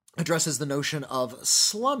 addresses the notion of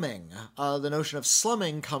slumming. The notion of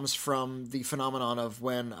slumming comes from the phenomenon of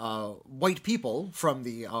when white people from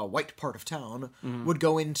the white part of town would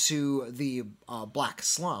go into the black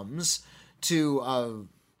slums to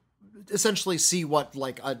essentially see what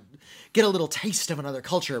get a little taste of another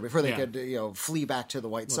culture before they could flee back to the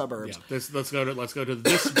white suburbs. Yeah. Let's go to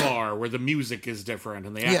this bar where the music is different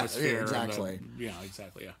and the atmosphere. Yeah, exactly.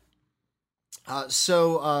 Exactly.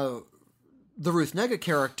 The Ruth Negga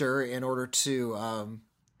character, in order to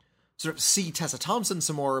sort of see Tessa Thompson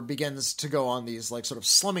some more, begins to go on these sort of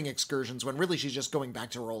slumming excursions when really she's just going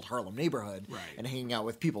back to her old Harlem neighborhood and hanging out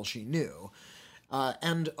with people she knew.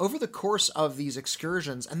 And over the course of these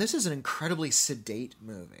excursions, and this is an incredibly sedate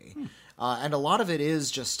movie, and a lot of it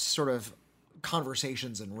is just sort of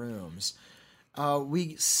conversations in rooms,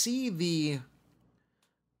 we see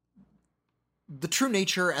the true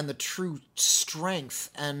nature and the true strength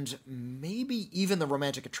and maybe even the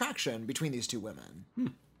romantic attraction between these two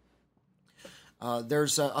women.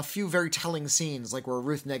 There's a few very telling scenes, like where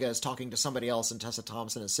Ruth Negga is talking to somebody else and Tessa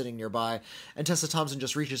Thompson is sitting nearby, and Tessa Thompson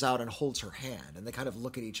just reaches out and holds her hand, and they kind of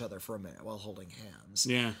look at each other for a minute while holding hands.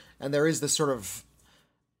 Yeah. And there is this sort of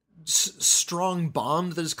strong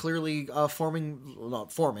bond that is clearly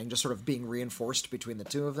not forming, just sort of being reinforced between the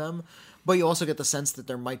two of them. But you also get the sense that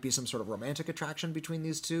there might be some sort of romantic attraction between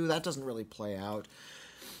these two. That doesn't really play out.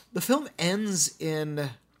 The film ends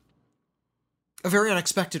in a very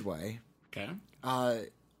unexpected way. Okay.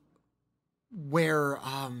 Where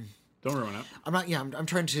don't ruin it. I'm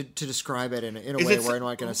trying to describe it in a way where I'm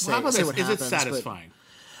not going to say what happens. Is it satisfying?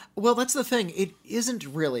 Well, that's the thing. It isn't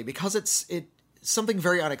really, because something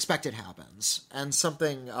very unexpected happens, and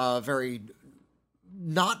something very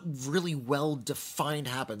not really well defined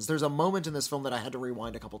happens. There's a moment in this film that I had to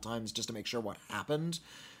rewind a couple times just to make sure what happened,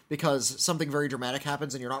 because something very dramatic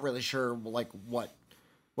happens and you're not really sure what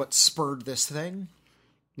spurred this thing.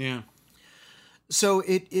 Yeah. So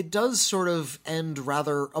it does sort of end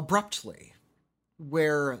rather abruptly,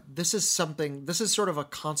 where this is sort of a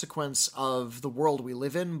consequence of the world we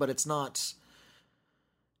live in, but it's not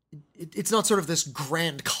it's not sort of this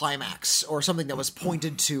grand climax or something that was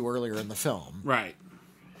pointed to earlier in the film. Right.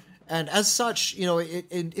 And as such, you know,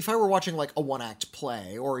 if I were watching like a one-act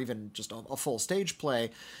play or even just a full stage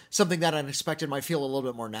play, something that unexpected might feel a little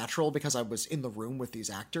bit more natural because I was in the room with these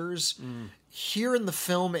actors. Here in the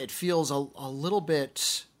film, it feels a little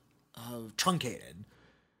bit truncated.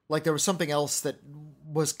 Like there was something else that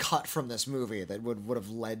was cut from this movie that would have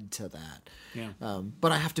led to that. Yeah.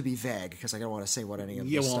 But I have to be vague because I don't want to say what any of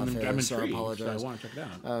this stuff I'm is, so I intrigued, apologize. so I want to check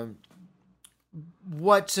it out.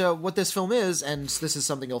 What this film is, and this is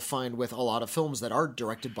something you'll find with a lot of films that are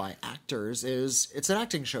directed by actors, is it's an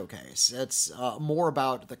acting showcase. It's more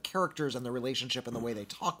about the characters and the relationship and the way they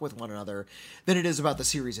talk with one another than it is about the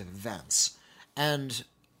series of events. And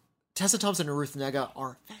Tessa Thompson and Ruth Negga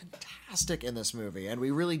are fantastic in this movie, and we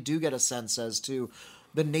really do get a sense as to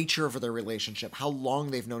the nature of their relationship, how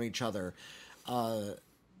long they've known each other.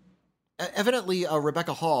 Evidently,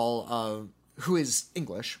 Rebecca Hall, who is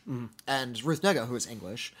English, and Ruth Negga, who is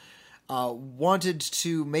English, wanted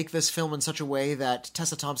to make this film in such a way that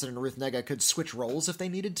Tessa Thompson and Ruth Negga could switch roles if they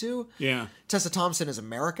needed to. Yeah. Tessa Thompson is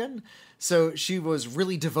American, so she was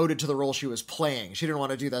really devoted to the role she was playing. She didn't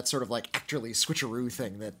want to do that sort of like actorly switcheroo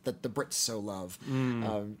thing that the Brits so love.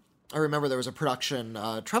 I remember there was a production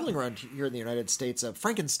traveling around here in the United States of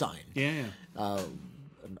Frankenstein. Yeah.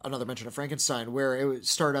 Another mention of Frankenstein, where it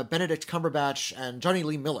starred Benedict Cumberbatch and Johnny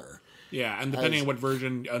Lee Miller. Yeah, and depending on what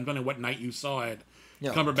version, depending on what night you saw it,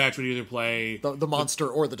 Cumberbatch would either play the monster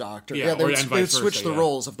or the doctor. Yeah, they would vice switch versa, the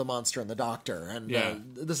roles of the monster and the doctor. And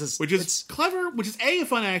which is clever, which is A, a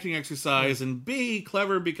fun acting exercise, and B,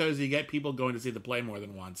 clever because you get people going to see the play more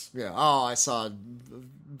than once. Yeah. Oh, I saw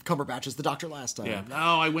Cumberbatch as the doctor last time. Yeah.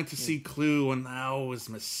 Oh, I went to see Clue, and now it was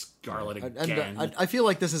Miss Scarlet again. And I feel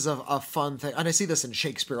like this is a fun thing, and I see this in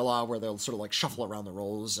Shakespeare a lot, where they'll sort of like shuffle around the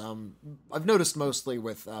roles. I've noticed mostly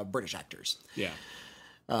with British actors. Yeah.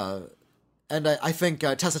 And I think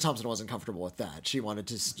Tessa Thompson wasn't comfortable with that. She wanted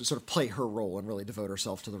to sort of play her role and really devote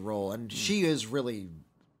herself to the role. And she is really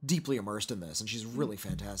deeply immersed in this, and she's really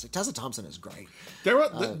fantastic. Tessa Thompson is great.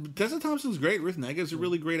 Tessa Thompson's great. Ruth Negga's a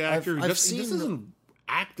really great actor. I've seen, just doesn't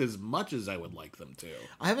act as much as I would like them to.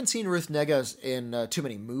 I haven't seen Ruth Negga in too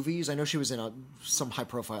many movies. I know she was in some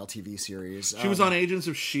high-profile TV series. She was on Agents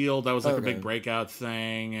of S.H.I.E.L.D. That was like a big breakout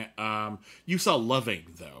thing. You saw Loving,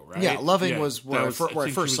 though, right? Yeah, Loving was where I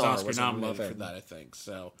first saw her. She was Oscar nominated for that, I think.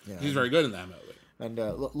 So she's very good in that movie. And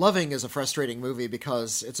Loving is a frustrating movie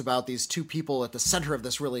because it's about these two people at the center of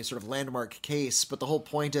this really sort of landmark case, but the whole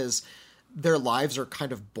point is their lives are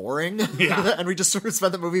kind of boring. Yeah. And we just sort of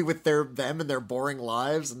spend the movie with them and their boring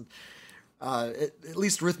lives. And at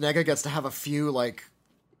least Ruth Negga gets to have a few like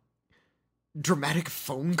dramatic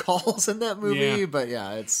phone calls in that movie. Yeah. But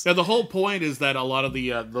yeah, it's the whole point is that a lot of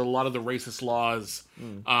the racist laws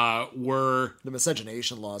were the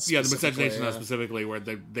miscegenation laws. Yeah, the miscegenation laws specifically, where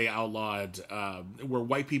they outlawed where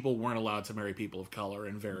white people weren't allowed to marry people of color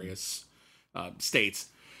in various states.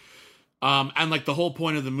 And like the whole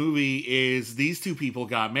point of the movie is these two people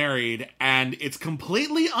got married and it's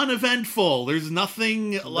completely uneventful. There's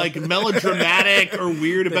nothing like melodramatic or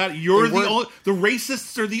weird about it. The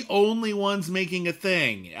racists are the only ones making a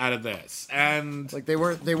thing out of this. And like they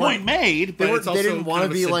weren't made, but they didn't want to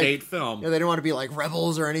be like film. Yeah, they didn't want to be like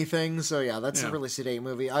rebels or anything. So yeah, that's a really sedate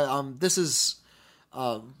movie. This is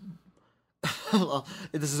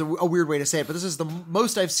this is a weird way to say it, but this is the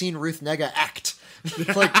most I've seen Ruth Negga act.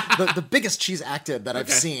 Like the biggest she's acted that I've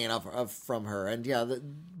seen of from her. And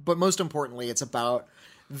but most importantly, it's about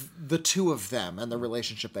the two of them and the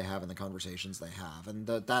relationship they have and the conversations they have. And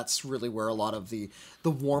that's really where a lot of the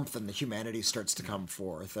warmth and the humanity starts to come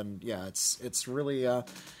forth. And it's really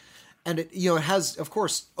and it has, of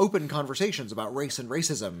course, open conversations about race and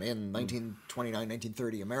racism in 1929,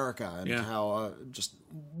 1930 America, and how just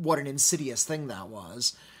what an insidious thing that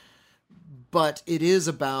was. But it's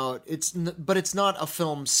not a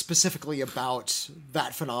film specifically about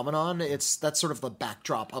that phenomenon. That's sort of the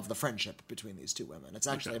backdrop of the friendship between these two women. It's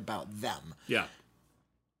actually about them. Yeah.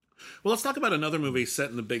 Well, let's talk about another movie set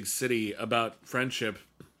in the big city about friendship.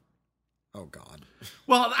 Oh God.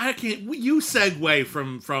 Well, I can't. You segue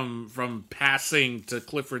from passing to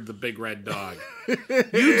Clifford the Big Red Dog. You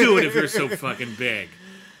do it if you're so fucking big.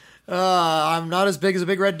 I'm not as big as a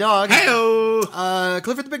big red dog. Hey-o!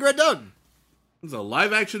 Clifford the Big Red Dog. It's a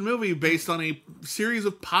live-action movie based on a series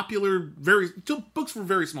of popular, two books for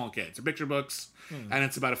very small kids. They're picture books, and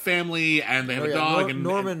it's about a family, and they have a dog.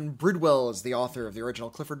 Norman Bridwell is the author of the original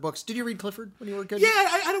Clifford books. Did you read Clifford when you were a kid? Yeah,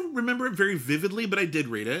 I don't remember it very vividly, but I did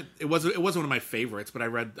read it. It wasn't one of my favorites, but I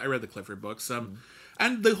read the Clifford books.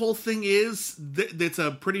 And the whole thing is it's a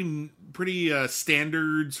pretty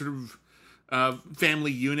standard sort of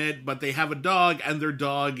family unit, but they have a dog, and their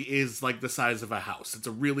dog is like the size of a house. It's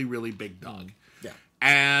a really, really big dog. Yeah.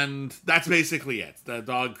 And that's basically it. The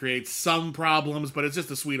dog creates some problems, but it's just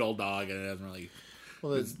a sweet old dog, and it doesn't really...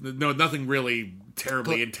 Well, nothing really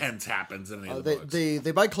terribly intense happens in any of the books.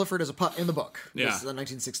 They buy Clifford as a pup in the book. Yeah. This is the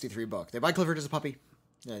 1963 book. They buy Clifford as a puppy.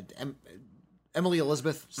 Emily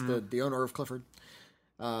Elizabeth is the owner of Clifford.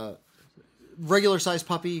 Regular sized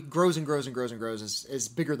puppy, grows and grows and grows and grows, is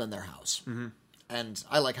bigger than their house. Mm-hmm. And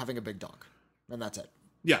I like having a big dog. And that's it.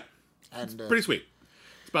 Yeah. And pretty sweet.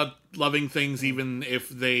 About loving things even if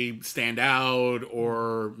they stand out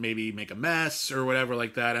or maybe make a mess or whatever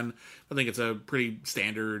like that. And I think it's a pretty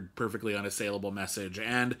standard, perfectly unassailable message.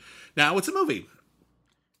 And now it's a movie.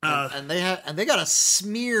 And they got a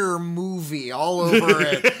smear movie all over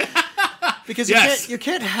it. Because you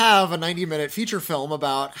can't have a 90-minute feature film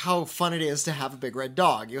about how fun it is to have a big red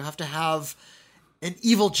dog. You have to have an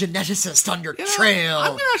evil geneticist on your trail. I'm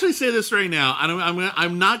going to actually say this right now.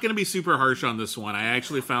 I'm not going to be super harsh on this one. I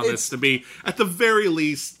actually found this to be, at the very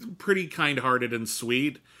least, pretty kind-hearted and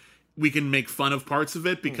sweet. We can make fun of parts of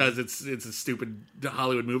it because it's a stupid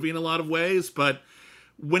Hollywood movie in a lot of ways. But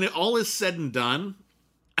when it all is said and done,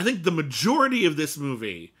 I think the majority of this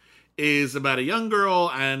movie is about a young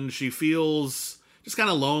girl, and she feels just kind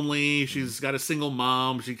of lonely. She's got a single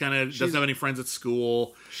mom. She kind of doesn't have any friends at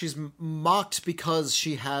school. She's mocked because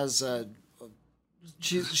she has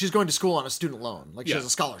she's going to school on a student loan. Like she has a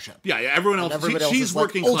scholarship. Yeah, everyone else. She's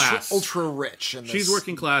working class, ultra rich. She's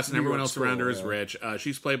working class, and everyone else around her is rich.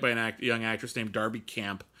 She's played by a young actress named Darby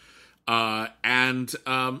Camp. And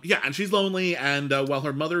she's lonely. And while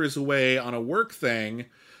her mother is away on a work thing,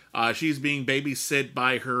 she's being babysit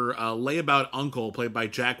by her layabout uncle, played by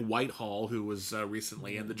Jack Whitehall, who was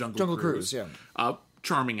recently in the Jungle Cruise. Yeah,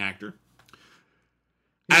 charming actor.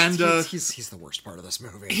 He's the worst part of this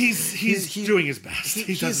movie. He's doing his best.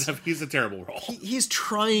 He's a terrible role. He's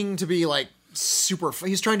trying to be like super.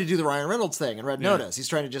 He's trying to do the Ryan Reynolds thing in Red Notice. He's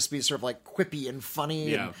trying to just be sort of like quippy and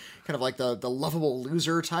funny, and kind of like the lovable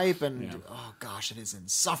loser type. And oh gosh, it is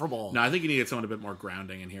insufferable. No, I think you needed someone a bit more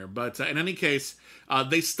grounding in here. But in any case,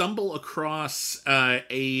 they stumble across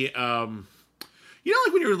like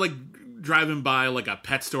when you're like driving by like a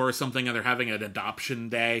pet store or something, and they're having an adoption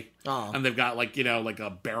day, and they've got like like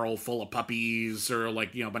a barrel full of puppies or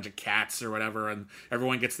like a bunch of cats or whatever, and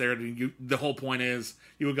everyone gets there. And the whole point is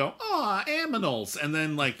you would go, aminals, and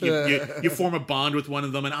then like you form a bond with one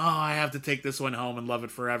of them, and I have to take this one home and love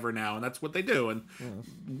it forever now, and that's what they do.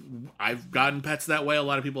 And I've gotten pets that way. A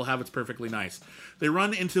lot of people have. It's perfectly nice. They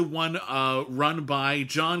run into one run by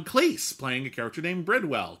John Cleese playing a character named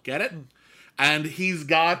Bridwell. Get it? And he's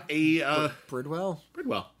got a... Bridwell?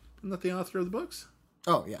 Bridwell. Isn't that the author of the books?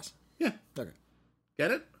 Oh, yes. Yeah. Okay.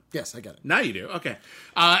 Get it? Yes, I get it. Now you do. Okay.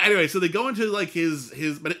 Anyway, so they go into like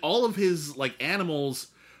his... But all of his like animals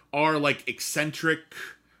are like eccentric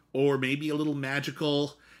or maybe a little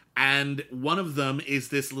magical. And one of them is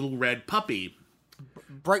this little red puppy.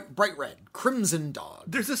 Bright red, crimson dog.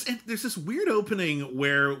 There's this weird opening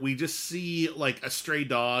where we just see like a stray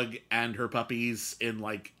dog and her puppies in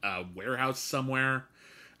like a warehouse somewhere,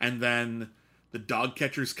 and then the dog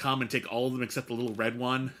catchers come and take all of them except the little red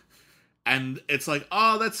one. And it's like,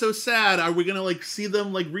 oh, that's so sad. Are we gonna like see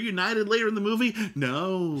them like reunited later in the movie?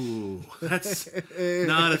 No, that's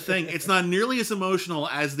not a thing. It's not nearly as emotional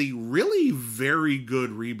as the really very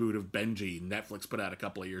good reboot of Benji Netflix put out a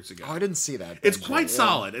couple of years ago. Oh, I didn't see that. It's quite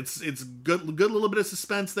solid. It's good little bit of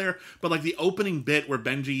suspense there. But like the opening bit where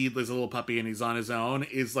Benji is a little puppy and he's on his own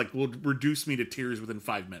is like will reduce me to tears within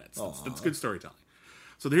 5 minutes. It's good storytelling.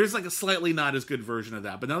 So there's like a slightly not as good version of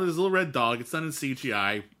that. But now there's a little red dog. It's done in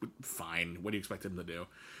CGI. Fine. What do you expect him to do?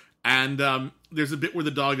 And there's a bit where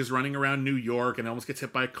the dog is running around New York and almost gets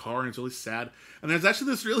hit by a car, and it's really sad. And there's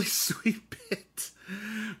actually this really sweet bit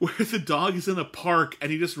where the dog is in a park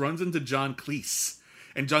and he just runs into John Cleese.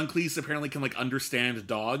 And John Cleese apparently can like understand a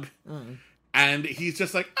dog. And he's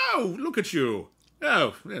just like, oh, look at you.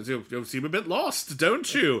 Oh, you seem a bit lost,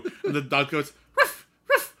 don't you? And the dog goes, ruff,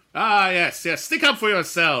 ruff. Ah, yes, stick up for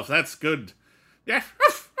yourself. That's good. Yeah,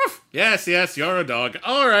 ruff, ruff. Yes, you're a dog.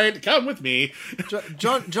 All right, come with me.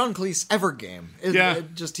 John Cleese Evergame.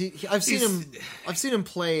 I've seen him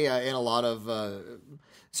play in a lot of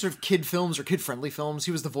sort of kid films or kid-friendly films.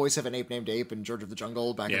 He was the voice of an ape named Ape in George of the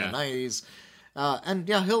Jungle back in the 90s. And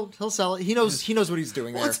yeah, he'll sell it. He knows what he's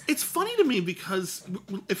doing there. It's funny to me because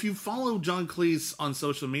if you follow John Cleese on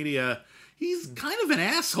social media, he's kind of an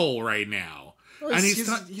asshole right now. Well, and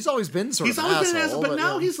he's always been sort of an asshole. But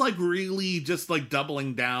now he's like really just like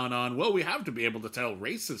doubling down on, well, we have to be able to tell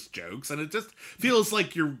racist jokes, and it just feels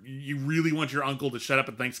like you really want your uncle to shut up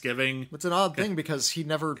at Thanksgiving. It's an odd thing because he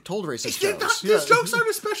never told racist jokes. His jokes aren't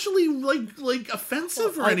especially like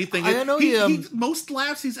offensive or anything. I know most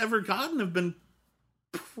laughs he's ever gotten have been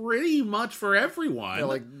pretty much for everyone. Yeah,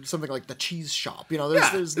 like something like The Cheese Shop.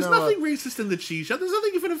 There's nothing racist in The Cheese Shop. There's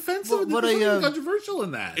nothing even offensive. There's nothing controversial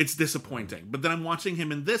in that. It's disappointing. But then I'm watching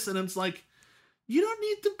him in this, and it's like, you don't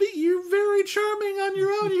need to be. You're very charming on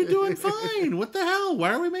your own. You're doing fine. What the hell?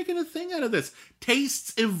 Why are we making a thing out of this?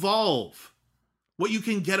 Tastes evolve. What you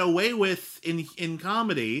can get away with in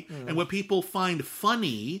comedy and what people find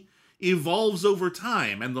funny evolves over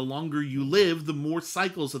time. And the longer you live, the more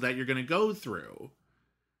cycles of that you're going to go through.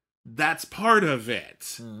 That's part of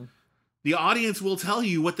it. The audience will tell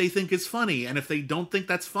you what they think is funny, and if they don't think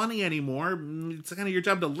that's funny anymore, it's kind of your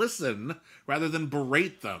job to listen rather than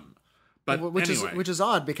berate them. But which is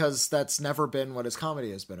odd because that's never been what his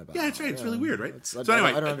comedy has been about. Yeah, that's right. It's really weird, right? So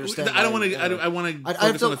anyway, I don't understand. I don't want to. I want to.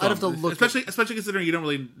 I'd have to look, especially considering you don't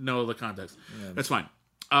really know the context. Yeah. That's fine.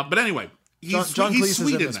 But anyway, he's John he's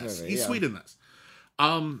sweet in this. Movie, he's sweet in this.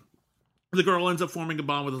 The girl ends up forming a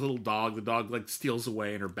bond with a little dog. The dog like steals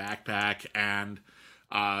away in her backpack, and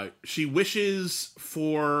she wishes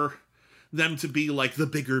for them to be like the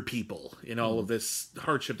bigger people in all of this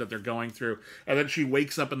hardship that they're going through. And then she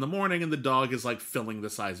wakes up in the morning, and the dog is like filling the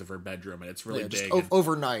size of her bedroom, and it's really big.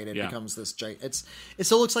 Overnight, it becomes this giant. It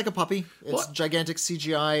still looks like a puppy. It's gigantic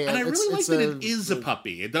CGI, and I really like that it is a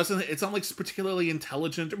puppy. It doesn't. It's not like particularly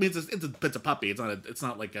intelligent. I mean, it's a puppy. It's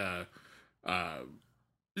not like a.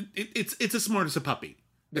 It's as smart as a puppy.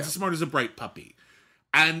 It's as smart as a bright puppy.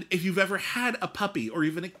 And if you've ever had a puppy or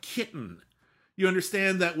even a kitten, you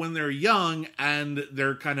understand that when they're young and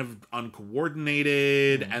they're kind of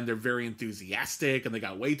uncoordinated and they're very enthusiastic and they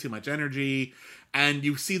got way too much energy, and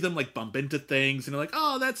you see them like bump into things and you're like,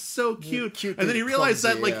 oh, that's so cute. And then you realize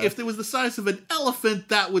that like if they was the size of an elephant,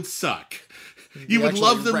 that would suck. You would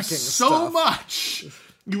love them so much.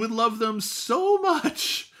 You would love them so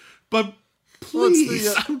much. But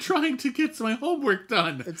please, I'm trying to get my homework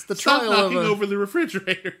done. It's the Stop trial knocking over the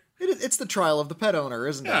refrigerator. It's the trial of the pet owner,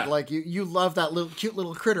 isn't it? Like you love that cute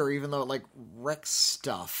little critter, even though it like wrecks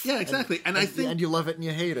stuff. Yeah, exactly. And I think, and you love it and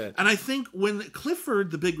you hate it. And I think when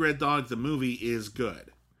Clifford the Big Red Dog, the movie, is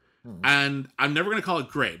good. And I'm never going to call it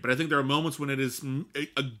great, but I think there are moments when it is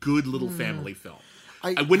a good little family film.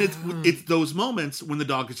 When it's those moments when the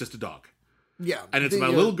dog is just a dog. Yeah. And it's about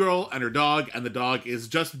a little girl and her dog, and the dog is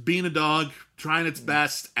just being a dog, trying its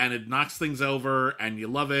best, and it knocks things over, and you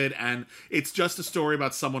love it, and it's just a story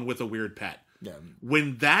about someone with a weird pet. Yeah.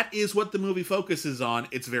 When that is what the movie focuses on,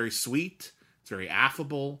 it's very sweet, it's very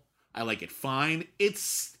affable, I like it fine.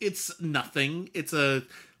 It's nothing. It's a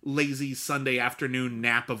lazy Sunday afternoon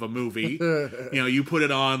nap of a movie. You put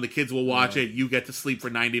it on, the kids will watch it, you get to sleep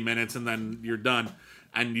for 90 minutes, and then you're done,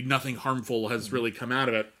 and nothing harmful has really come out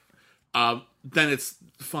of it. Then it's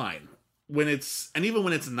fine. Even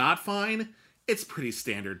when it's not fine, it's pretty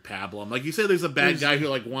standard pablum. Like you say, there's a bad guy who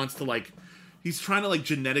like wants to like, he's trying to like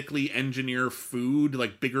genetically engineer food,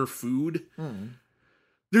 like bigger food.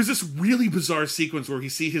 There's this really bizarre sequence where he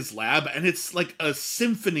see his lab, and it's like a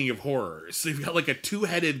symphony of horrors. So you've got like a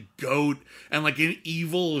 2-headed goat and like an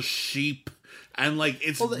evil sheep. And like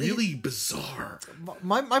it's really bizarre.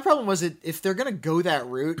 My problem was if they're gonna go that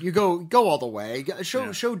route, you go all the way.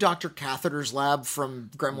 Show Dr. Catheter's lab from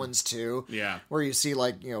Gremlins 2. Yeah, where you see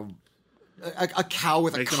like a cow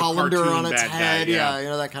with a colander on its head.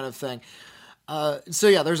 Yeah, that kind of thing.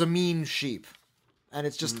 So there's a mean sheep, and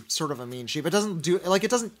it's just sort of a mean sheep. It doesn't it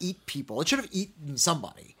doesn't eat people. It should have eaten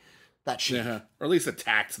somebody. That sheep. Or at least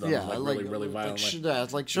attacked them really violently.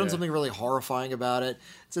 It's like showing something really horrifying about it.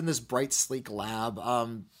 It's in this bright, sleek lab.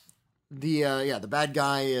 The bad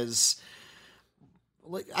guy is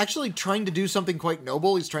like actually trying to do something quite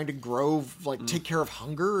noble. He's trying to grow, take care of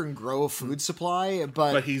hunger and grow a food supply,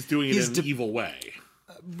 but he's doing it in an evil way.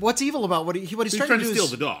 What's evil about what he's trying to do? Steal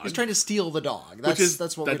the dog. He's trying to steal the dog.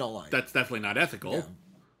 That's what we don't like. That's definitely not ethical. Yeah.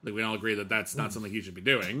 Like, we all agree that that's not something he should be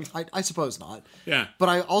doing. I suppose not. Yeah. But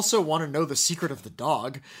I also want to know the secret of the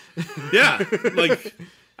dog. Yeah. Like,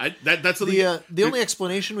 That's The only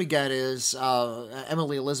explanation we get is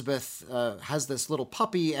Emily Elizabeth has this little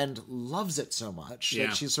puppy and loves it so much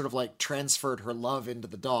that she's sort of like transferred her love into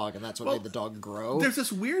the dog, and that's what made the dog grow. There's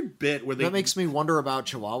this weird bit where that makes me wonder about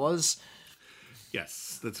Chihuahuas.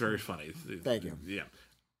 Yes, that's very funny. Thank you. Yeah.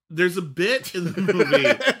 There's a bit in the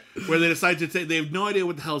movie where they decide to they have no idea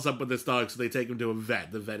what the hell's up with this dog, so they take him to a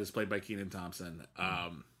vet. The vet is played by Kenan Thompson.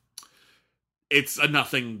 It's a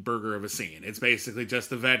nothing burger of a scene. It's basically just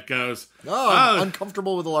the vet goes, I'm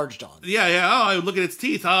uncomfortable with a large dog. Yeah. Oh, I look at its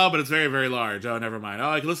teeth. Oh, but it's very, very large. Oh, never mind. Oh,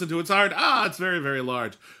 I can listen to its heart. Ah, it's very, very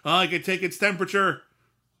large. Oh, I can take its temperature.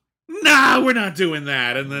 Nah, we're not doing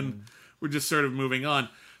that. And then we're just sort of moving on.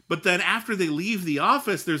 But then after they leave the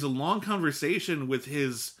office, there's a long conversation with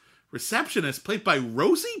his receptionist, played by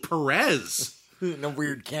Rosie Perez. A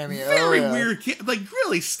weird cameo. Very weird. Like,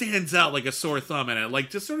 really stands out like a sore thumb in it. Like,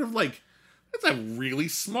 just sort of like, it's a really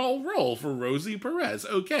small role for Rosie Perez.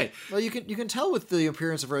 Okay. Well, you can tell with the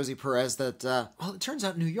appearance of Rosie Perez that it turns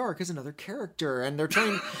out New York is another character, and they're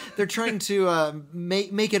trying to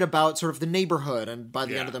make it about sort of the neighborhood. And by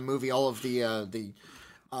the end of the movie, all of the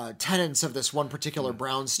tenants of this one particular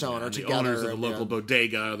brownstone are the together. Owners of the local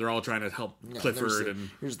bodega, they're all trying to help Clifford.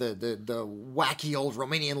 Here's the wacky old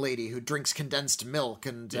Romanian lady who drinks condensed milk,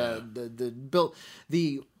 and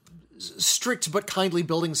the strict but kindly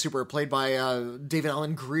building super played by David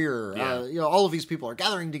Alan Grier. All of these people are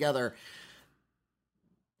gathering together.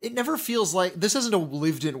 It never feels like this isn't a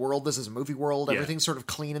lived-in world. This is a movie world. Everything's sort of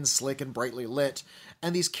clean and slick and brightly lit,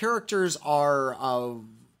 and these characters are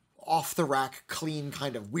off-the-rack, clean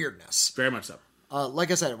kind of weirdness. Very much so. Like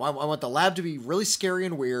I said, I want the lab to be really scary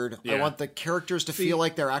and weird. I want the characters to feel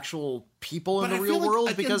like they're actual people in the real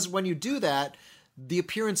world, because when you do that, the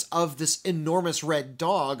appearance of this enormous red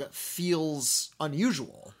dog feels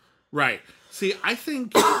unusual. Right. See, I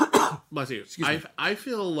think... bless you. I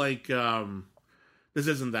feel like this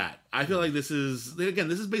isn't that. I feel like this is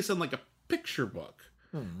based on like a picture book.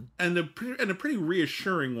 And a pretty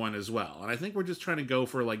reassuring one as well. And I think we're just trying to go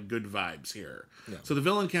for like good vibes here. Yeah. So the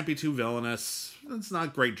villain can't be too villainous. It's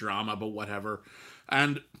not great drama, but whatever.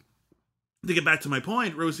 And to get back to my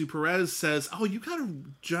point, Rosie Perez says, "Oh, you got a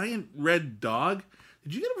giant red dog?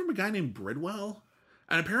 Did you get it from a guy named Bridwell?"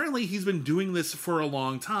 And apparently he's been doing this for a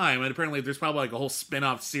long time. And apparently there's probably like a whole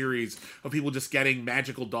spin-off series of people just getting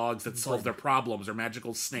magical dogs that solve their problems, or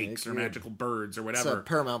magical snakes, or magical birds, or whatever. It's a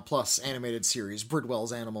Paramount Plus animated series,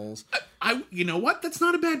 Bridwell's Animals. You know what? That's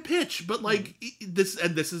not a bad pitch, but like this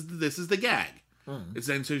is the gag.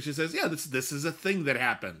 And so she says, "Yeah, this is a thing that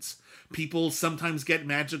happens. People sometimes get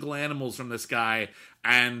magical animals from this guy,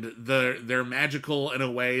 and they're magical in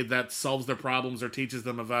a way that solves their problems or teaches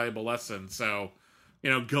them a valuable lesson. So,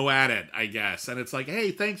 go at it, I guess." And it's like,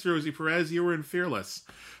 hey, thanks, Rosie Perez. You were in Fearless.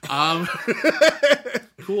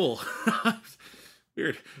 Cool.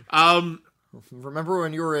 Weird. Remember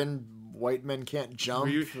when you were in White Men Can't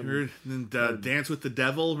Jump? You were in Dance with the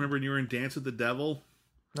Devil? Remember when you were in Dance with the Devil?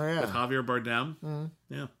 Oh, yeah. With Javier Bardem?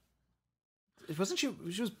 Yeah. Wasn't she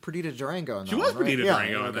was Perdita Durango in that She was one, right? Perdita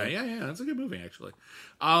Durango in that. Yeah. That's a good movie, actually.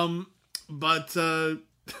 But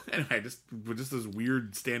anyway, just this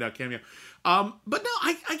weird standout cameo. But no,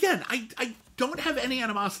 I don't have any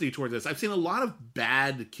animosity toward this. I've seen a lot of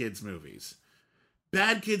bad kids movies.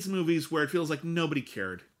 Bad kids movies where it feels like nobody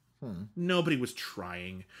cared. Nobody was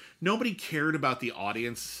trying. Nobody cared about the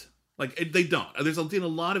audience. Like, they don't. There's been a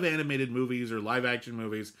lot of animated movies or live action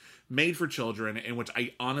movies made for children in which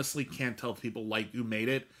I honestly can't tell if people who made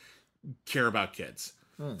it care about kids.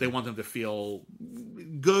 They want them to feel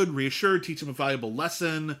good, reassured, teach them a valuable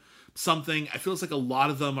lesson, something. I feel like a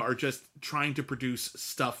lot of them are just trying to produce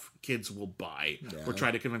stuff kids will buy or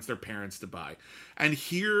try to convince their parents to buy. And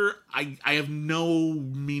here, I have no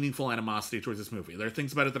meaningful animosity towards this movie. There are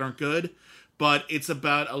things about it that aren't good, but it's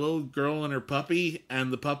about a little girl and her puppy,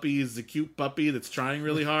 and the puppy is a cute puppy that's trying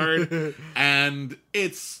really hard. And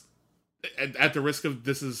it's, at the risk of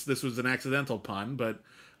this was an accidental pun, but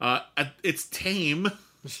it's tame.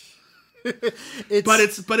 But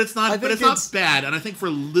it's not bad, and I think for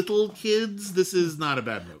little kids this is not a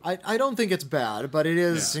bad movie. I don't think it's bad, but it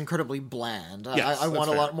is incredibly bland. Yes, I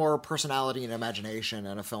want a lot more personality and imagination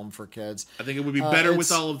in a film for kids. I think it would be better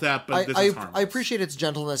with all of that, but this is harmless. I appreciate its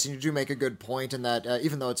gentleness, and you do make a good point in that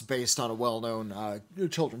even though it's based on a well-known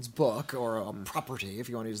children's book or a property, if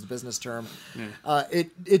you want to use the business term,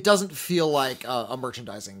 it doesn't feel like a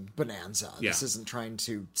merchandising bonanza. This isn't trying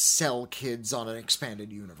to sell kids on an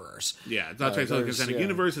expanded universe. Yeah, it's not trying to sell kids a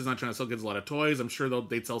universe. It's not trying to sell kids a lot of toys. I'm sure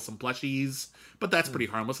they'd sell some plushies, but that's pretty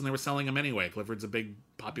harmless, and they were selling them anyway. Clifford's a big,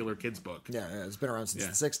 popular kids book. Yeah, it's been around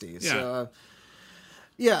since the 60s. Yeah.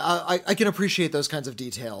 Yeah, I can appreciate those kinds of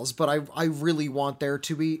details, but I really want there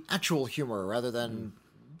to be actual humor rather than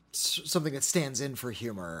something that stands in for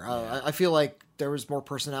humor. I feel like there was more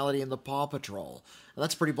personality in the Paw Patrol.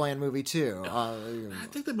 That's a pretty bland movie too. I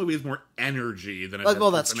think that movie has more energy than it has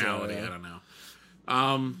that's personality. true, yeah. I don't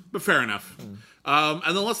know. But fair enough.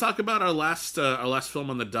 And then let's talk about our last film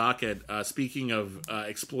on the docket. Speaking of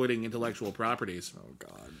exploiting intellectual properties. Oh,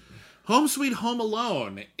 God. Home Sweet Home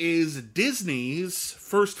Alone is Disney's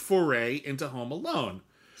first foray into Home Alone.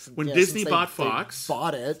 When Disney bought Fox,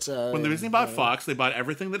 bought it. When Disney bought Fox, they bought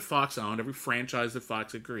everything that Fox owned, every franchise that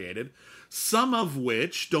Fox had created, some of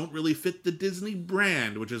which don't really fit the Disney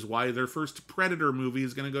brand, which is why their first Predator movie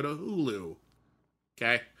is going to go to Hulu.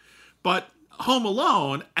 Okay? But Home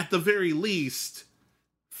Alone, at the very least,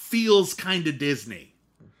 feels kind of Disney.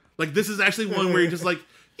 Like, this is actually one where you're just like,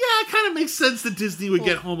 yeah, it kind of makes sense that Disney would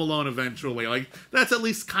get Home Alone eventually. Like, that's at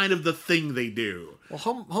least kind of the thing they do. Well,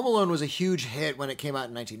 Home Alone was a huge hit when it came out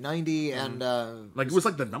in 1990, and it was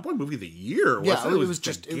like the number one movie of the year. Yeah, it was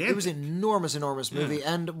just it was an enormous movie,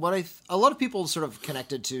 and what a lot of people sort of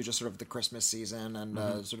connected to just sort of the Christmas season and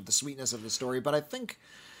sort of the sweetness of the story. But I think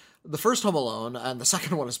the first Home Alone and the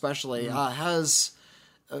second one especially has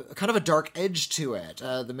kind of a dark edge to it.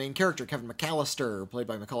 The main character, Kevin McAllister, played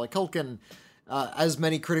by Macaulay Culkin, as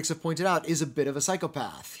many critics have pointed out, is a bit of a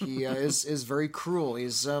psychopath. He is very cruel.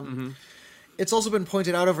 He's It's also been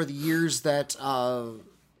pointed out over the years that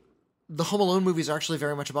the Home Alone movies are actually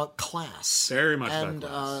very much about class. Very much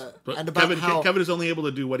about class. And about how Kevin is only able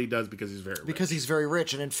to do what he does because he's very rich. Because he's very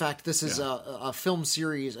rich. And in fact, this is a film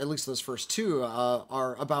series, at least those first two,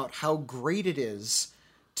 are about how great it is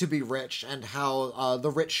to be rich and how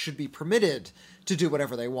the rich should be permitted to do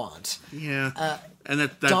whatever they want. Yeah. And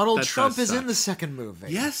that Donald Trump is in the second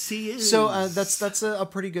movie. Yes, he is. So that's a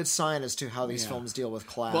pretty good sign as to how these films deal with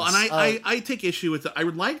class. Well, and I take issue with it. I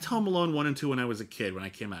liked Home Alone 1 and 2 when I was a kid, when I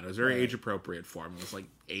came out. It was very age appropriate for me. It was like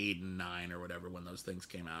 8 and 9 or whatever when those things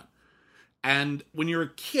came out. And when you're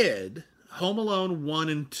a kid, Home Alone 1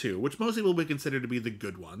 and 2, which most people would consider to be the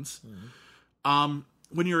good ones,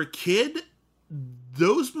 when you're a kid,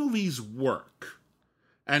 those movies work.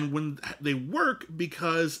 And when they work,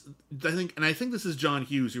 because I think this is John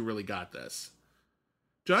Hughes who really got this.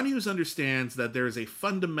 John Hughes understands that there is a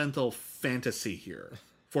fundamental fantasy here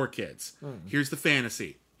for kids. Here's the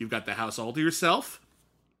fantasy: you've got the house all to yourself.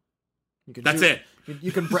 That's it.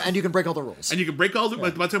 You can break all the rules. And you can break all the.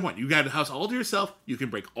 But that's the point. You got a house all to yourself. You can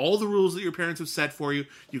break all the rules that your parents have set for you.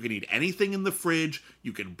 You can eat anything in the fridge.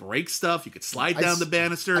 You can break stuff. You can slide down the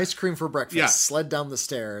banister. Ice cream for breakfast. Sled down the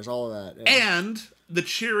stairs. All of that. Yeah. And the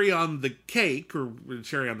cherry on the cake, or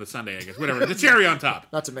cherry on the sundae, I guess, whatever. The cherry on top.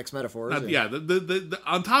 Not to mix metaphors. Yeah. The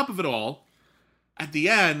on top of it all, at the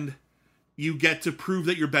end, you get to prove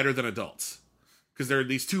that you're better than adults. Because there are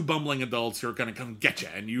these two bumbling adults who are going to come get you,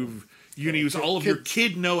 and you're going to use all of your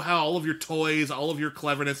kid know-how, all of your toys, all of your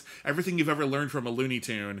cleverness, everything you've ever learned from a Looney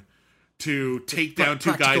Tune to take down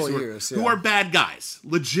two guys who are bad guys,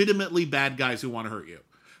 legitimately bad guys who want to hurt you.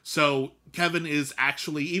 So Kevin is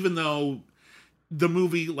actually, even though the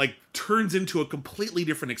movie turns into a completely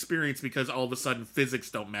different experience because all of a sudden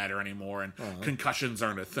physics don't matter anymore and concussions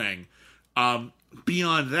aren't a thing.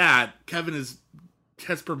 Beyond that, Kevin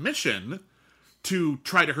has permission to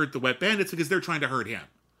try to hurt the Wet Bandits because they're trying to hurt him.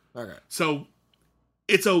 Okay. So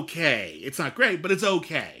it's okay. It's not great, but it's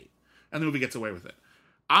okay. And the movie gets away with it.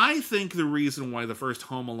 I think the reason why the first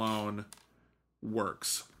Home Alone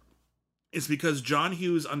works is because John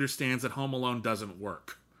Hughes understands that Home Alone doesn't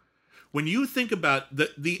work. When you think about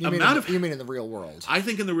the amount of... You mean in the real world? I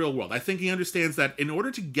think in the real world. I think he understands that in order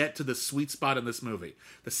to get to the sweet spot in this movie,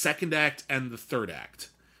 the second act and the third act,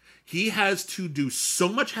 he has to do so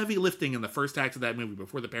much heavy lifting in the first act of that movie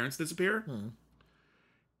before the parents disappear.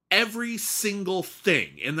 Every single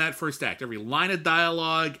thing in that first act, every line of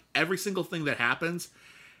dialogue, every single thing that happens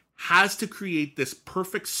has to create this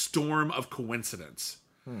perfect storm of coincidence.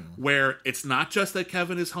 Where it's not just that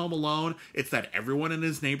Kevin is home alone, it's that everyone in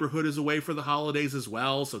his neighborhood is away for the holidays as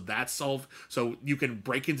well, so that's solved. So you can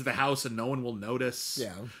break into the house and no one will notice.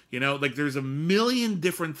 Yeah. You know, there's a million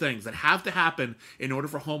different things that have to happen in order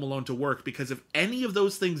for Home Alone to work, because if any of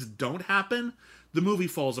those things don't happen, the movie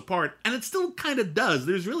falls apart, and it still kind of does.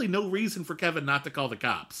 There's really no reason for Kevin not to call the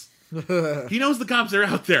cops. He knows the cops are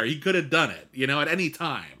out there. He could have done it, at any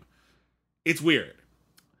time. It's weird.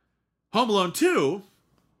 Home Alone 2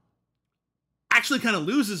 actually kind of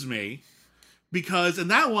loses me, because in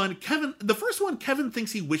that one, the first one, Kevin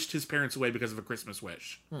thinks he wished his parents away because of a Christmas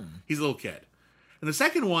wish. He's a little kid. And the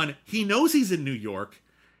second one, he knows he's in New York.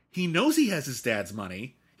 He knows he has his dad's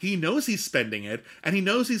money. He knows he's spending it, and he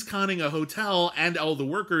knows he's conning a hotel and all the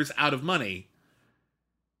workers out of money.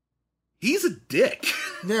 He's a dick.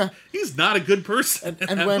 Yeah. He's not a good person.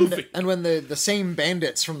 And when the same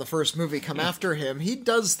bandits from the first movie come after him, he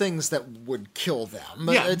does things that would kill them.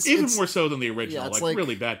 Yeah, more so than the original. Yeah, like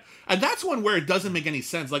really bad. And that's one where it doesn't make any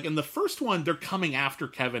sense. Like in the first one, they're coming after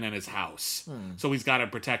Kevin and his house. So he's got to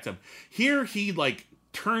protect him. Here, he like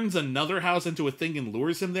turns another house into a thing and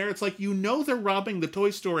lures him there. It's like, they're robbing the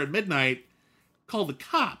toy store at midnight. Call the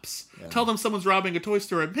cops. Yeah. Tell them someone's robbing a toy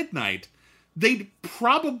store at midnight. They'd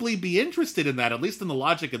probably be interested in that, at least in the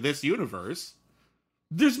logic of this universe.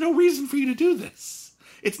 There's no reason for you to do this.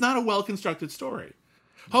 It's not a well-constructed story.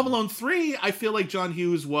 Home Alone 3, I feel like John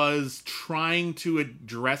Hughes was trying to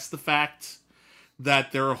address the fact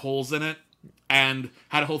that there are holes in it, and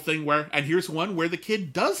had a whole thing where, and here's one where the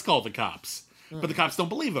kid does call the cops, but the cops don't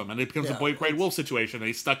believe him, and it becomes a Boy Cried Wolf situation, and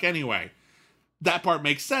he's stuck anyway. That part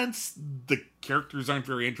makes sense. The characters aren't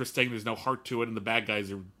very interesting. There's no heart to it, and the bad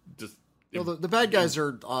guys are just... Well, the bad guys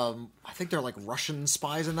are, I think they're like Russian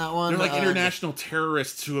spies in that one. They're like international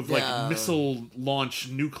terrorists who have like missile launch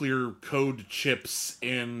nuclear code chips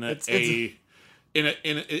in a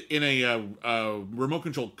remote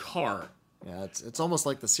controlled car. Yeah, it's almost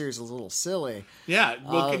like the series is a little silly. Yeah,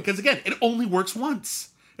 well, because again, it only works once.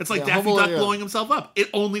 It's like Daffy Duck blowing himself up. It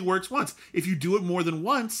only works once. If you do it more than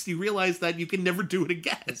once, you realize that you can never do it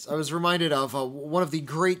again. I was reminded of one of the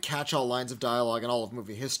great catch-all lines of dialogue in all of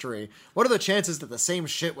movie history. What are the chances that the same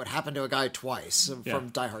shit would happen to a guy twice from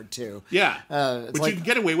Die Hard 2? Yeah, which you can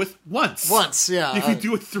get away with once. Once, yeah. If you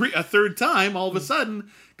do it a third time, all of a sudden...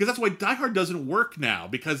 Because that's why Die Hard doesn't work now,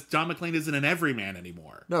 because John McClane isn't an everyman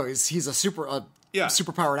anymore. No, he's a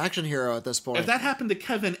superpowered action hero at this point. If that happened to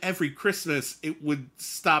Kevin every Christmas, it would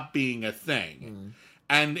stop being a thing.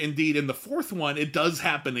 And indeed, in the fourth one, it does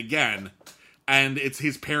happen again. And it's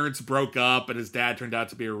his parents broke up, and his dad turned out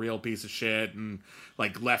to be a real piece of shit, and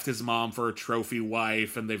like left his mom for a trophy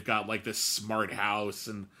wife, and they've got like this smart house,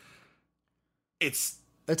 and it's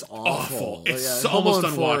awful. It's almost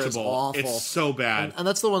unwatchable. It's so bad. And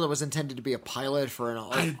that's the one that was intended to be a pilot for an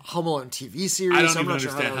Home Alone TV series. I don't even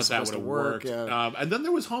understand how that would have worked. Yeah. And then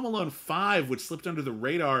there was Home Alone 5, which slipped under the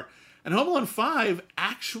radar. And Home Alone 5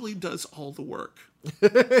 actually does all the work.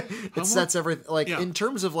 It sets everything, in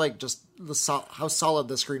terms of like just how solid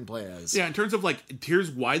the screenplay is. Yeah, in terms of like, here's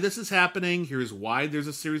why this is happening. Here's why there's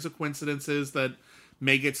a series of coincidences that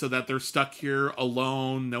make it so that they're stuck here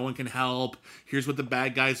alone. No one can help. Here's what the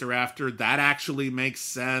bad guys are after. That actually makes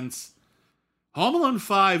sense. Home Alone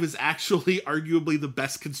 5 is actually arguably the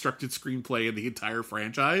best constructed screenplay in the entire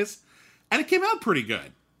franchise. And it came out pretty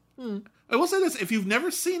good. I will say this. If you've never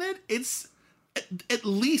seen it, it's at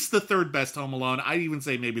least the third best Home Alone. I'd even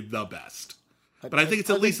say maybe the best. But I think it's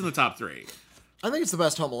at least in the top 3. I think it's the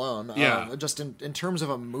best Home Alone. Yeah. Just in terms of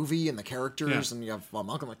a movie and the characters, and you have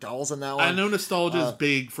Malcolm McDowell's in that one. I know nostalgia is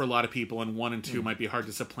big for a lot of people, and 1 and 2 might be hard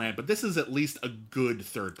to supplant, but this is at least a good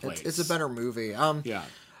third place. It's a better movie. Yeah.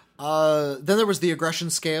 Then there was The Aggression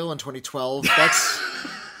Scale in 2012. That's...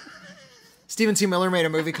 Stephen T. Miller made a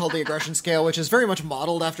movie called The Aggression Scale, which is very much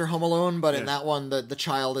modeled after Home Alone, but in that one, the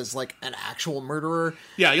child is like an actual murderer.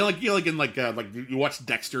 Yeah, you watch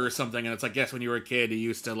Dexter or something, and it's like, yes, when you were a kid, you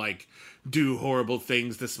used to like do horrible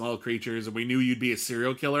things to small creatures, and we knew you'd be a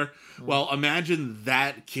serial killer. Well, imagine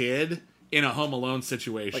that kid in a Home Alone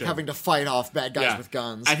situation, like having to fight off bad guys with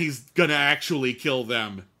guns, and he's gonna actually kill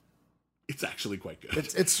them. It's actually quite good.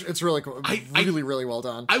 It's really cool. Really well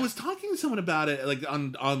done. I was talking to someone about it like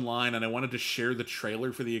online, and I wanted to share the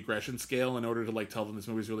trailer for The Aggression Scale in order to like tell them this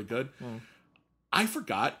movie's really good. I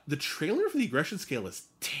forgot the trailer for The Aggression Scale is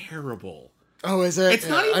terrible. Oh, is it? It's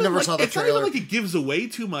not even. I never saw the trailer. It's not even like it gives away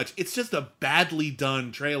too much. It's just a badly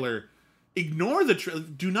done trailer. Ignore the trailer.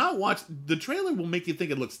 Do not watch the trailer. Will make you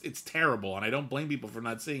think it's terrible, and I don't blame people for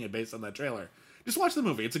not seeing it based on that trailer. Just watch the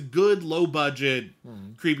movie. It's a good, low-budget,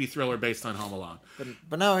 creepy thriller based on Home Alone.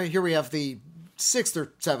 But now here we have the 6th or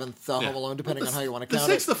 7th Home Alone, depending on how you want to count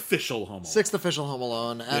it. The 6th official Home Alone. 6th official Home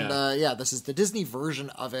Alone. And this is the Disney version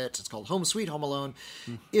of it. It's called Home Sweet Home Alone.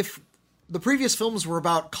 If the previous films were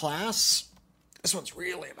about class, this one's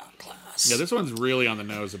really about class. Yeah, this one's really on the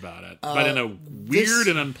nose about it. But in a weird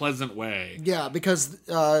and unpleasant way. Yeah, because...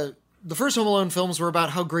 the first Home Alone films were about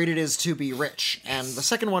how great it is to be rich, and the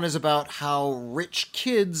second one is about how rich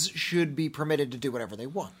kids should be permitted to do whatever they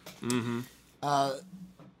want.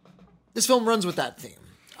 This film runs with that theme.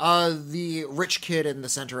 The rich kid in the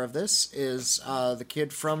center of this is the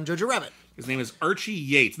kid from Jojo Rabbit. His name is Archie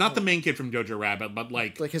Yates. Not the main kid from Jojo Rabbit, but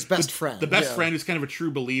like his best friend. The best friend who's kind of a true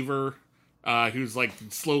believer. who's like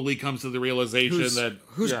slowly comes to the realization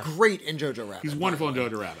who's great in Jojo Rabbit. He's wonderful in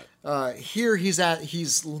Jojo Rabbit. Here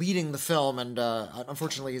he's leading the film, and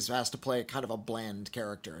unfortunately he's asked to play kind of a bland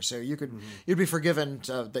character. So you'd be forgiven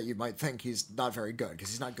that you might think he's not very good, because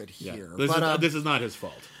he's not good here. This is not his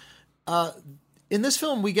fault. In this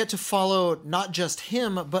film, we get to follow not just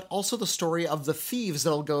him, but also the story of the thieves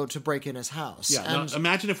that'll go to break in his house. Yeah, and now,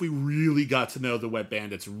 imagine if we really got to know the Wet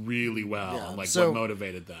Bandits really well, and what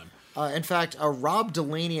motivated them. In fact, Rob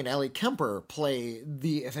Delaney and Ellie Kemper play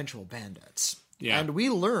the eventual bandits. Yeah. And we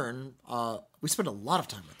learn, we spend a lot of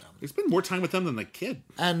time with them. We spend more time with them than the kid.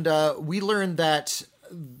 And we learn that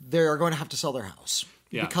they're going to have to sell their house.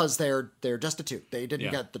 Yeah. Because they're destitute. They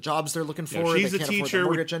didn't get the jobs they're looking for. She's they a can't teacher, afford the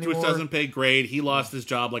mortgage anymore. which doesn't pay great. He lost his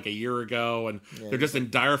job like a year ago, and they're just in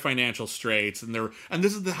dire financial straits. And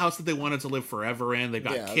this is the house that they wanted to live forever in. They've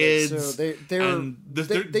got kids. So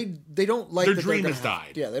they don't like their dream has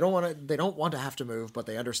died. They don't want to have to move, but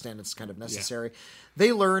they understand it's kind of necessary. Yeah.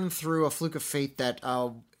 They learn through a fluke of fate that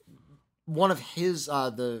one of his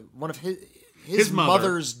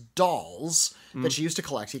mother's dolls that she used to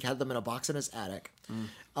collect, he had them in a box in his attic,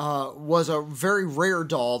 was a very rare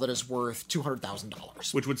doll that is worth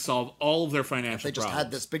 $200,000. Which would solve all of their financial problems. They just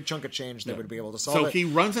had this big chunk of change, they would be able to solve it. So he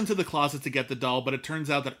runs into the closet to get the doll, but it turns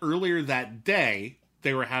out that earlier that day,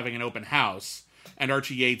 they were having an open house, and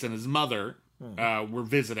Archie Yates and his mother were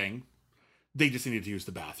visiting. They just needed to use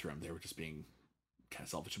the bathroom. They were just being kind of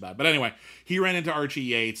selfish about it. But anyway, he ran into Archie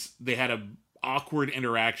Yates. They had a awkward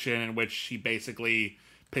interaction in which he basically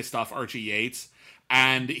pissed off Archie Yates,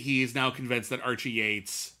 and he is now convinced that Archie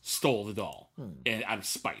Yates stole the doll out of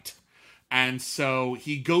spite. And so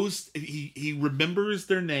he goes, he remembers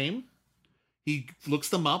their name, he looks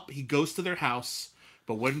them up, he goes to their house,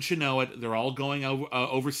 but wouldn't you know it, they're all going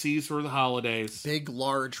overseas for the holidays. Big,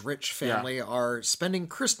 large, rich family are spending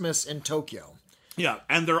Christmas in Tokyo. Yeah,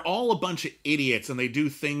 and they're all a bunch of idiots, and they do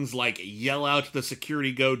things like yell out to the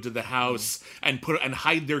security guard to the house and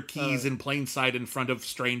hide their keys in plain sight in front of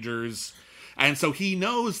strangers. And so he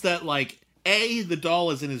knows that, like, A, the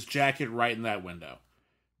doll is in his jacket right in that window.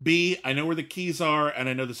 B, I know where the keys are, and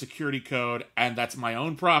I know the security code, and that's my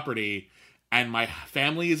own property, and my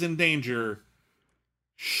family is in danger.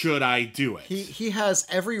 Should I do it? He has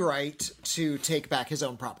every right to take back his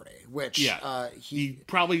own property, which he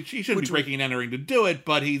shouldn't be breaking and entering to do it,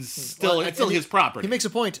 but it's still his property. He makes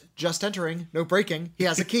a point: just entering, no breaking. He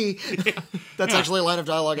has a key. That's actually a line of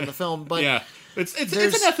dialogue in the film. But it's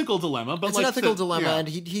an ethical dilemma. But it's an ethical dilemma, and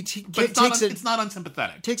he it's not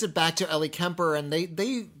unsympathetic. Takes it back to Ellie Kemper, and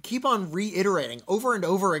they keep on reiterating over and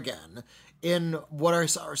over again in what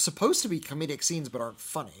are supposed to be comedic scenes but aren't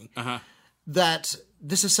funny. That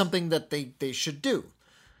this is something that they should do.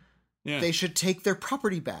 Yeah. They should take their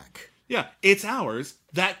property back. Yeah, it's ours.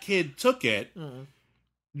 That kid took it.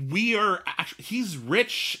 He's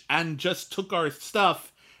rich and just took our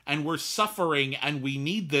stuff, and we're suffering, and we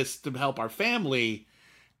need this to help our family.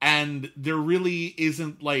 And there really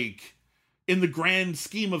isn't, like, in the grand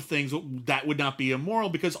scheme of things, that would not be immoral,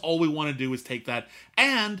 because all we want to do is take that.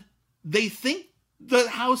 And they think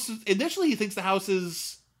initially he thinks the house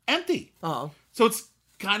is empty. So it's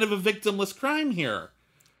kind of a victimless crime here.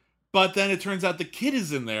 But then it turns out the kid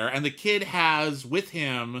is in there, and the kid has with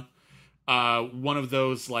him one of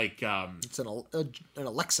those, like... it's an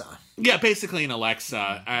Alexa. Yeah, basically an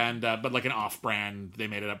Alexa, and but like an off-brand, they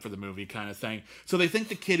made it up for the movie kind of thing. So they think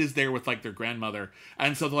the kid is there with, like, their grandmother,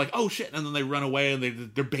 and so they're like, oh shit, and then they run away, and they're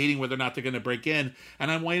debating whether or not they're going to break in, and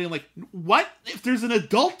I'm waiting like, what? If there's an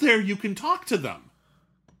adult there, you can talk to them.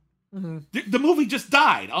 The movie just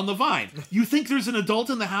died on the vine. You think there's an adult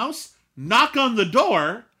in the house? Knock on the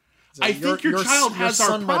door. So I think your child has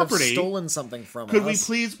our property. Might have stolen something from us. Could we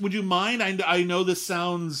please? Would you mind? I know this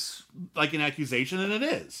sounds like an accusation, and it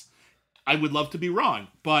is. I would love to be wrong,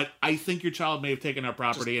 but I think your child may have taken our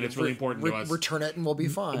property, and it's really important to us. Return it, and we'll be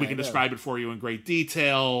fine. We can describe it for you in great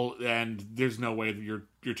detail, and there's no way that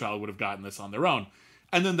your child would have gotten this on their own.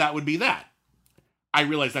 And then that would be that. I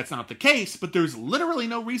realize that's not the case, but there's literally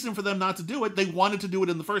no reason for them not to do it. They wanted to do it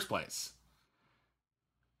in the first place.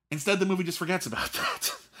 Instead, the movie just forgets about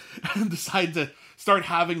that and decides to start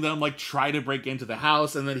having them, like, try to break into the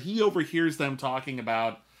house. And then he overhears them talking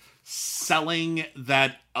about selling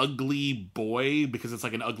that ugly boy, because it's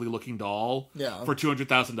like an ugly looking doll, for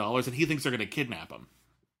 $200,000. And he thinks they're going to kidnap him.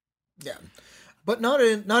 Yeah. But not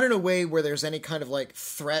in a way where there's any kind of, like,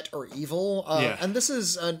 threat or evil. And this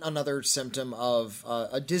is another symptom of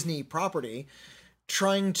a Disney property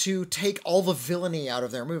trying to take all the villainy out of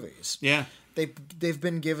their movies. Yeah. they've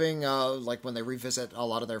been giving like when they revisit a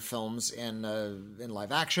lot of their films in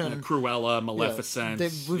live action, Cruella, Maleficent.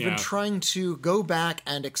 We've been trying to go back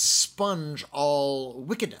and expunge all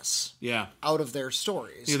wickedness out of their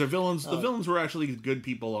stories. Yeah, the villains were actually good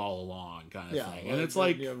people all along, kind of thing. And it's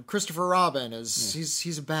like Christopher Robin is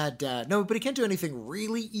he's a bad dad. No, but he can't do anything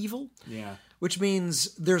really evil. Yeah. Which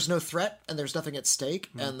means there's no threat and there's nothing at stake,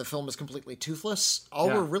 and the film is completely toothless. All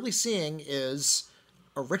we're really seeing is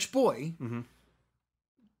a rich boy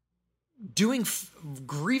doing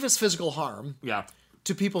grievous physical harm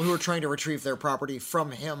to people who are trying to retrieve their property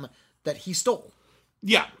from him that he stole.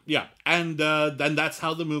 Yeah. And then that's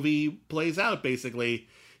how the movie plays out, basically.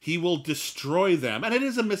 He will destroy them, and it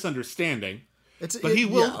is a misunderstanding. He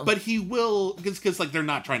will, because like they're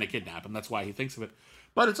not trying to kidnap him, that's why he thinks of it.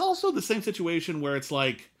 But it's also the same situation where it's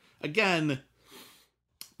like, again,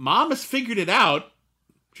 Mom has figured it out.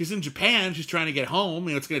 She's in Japan. She's trying to get home.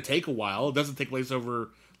 It's going to take a while. It doesn't take place over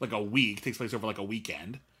like a week. It takes place over like a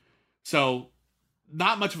weekend. So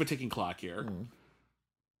not much of a ticking clock here.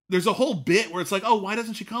 There's a whole bit where it's like, oh, why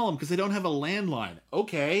doesn't she call them? Because they don't have a landline.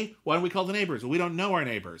 Okay. Why don't we call the neighbors? Well, we don't know our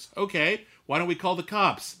neighbors. Okay. Why don't we call the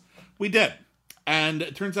cops? We did. And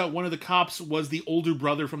it turns out one of the cops was the older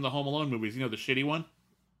brother from the Home Alone movies. You know, the shitty one?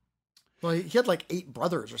 Well, he had like 8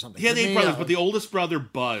 brothers or something. He had 8 brothers, but the oldest brother,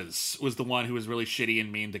 Buzz, was the one who was really shitty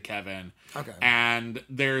and mean to Kevin. Okay. And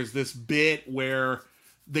there's this bit where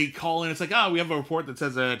they call in. It's like, we have a report that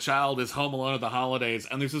says a child is home alone at the holidays.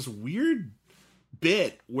 And there's this weird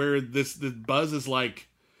bit where the Buzz is like,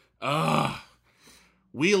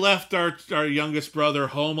 we left our youngest brother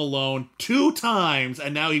home alone 2 times,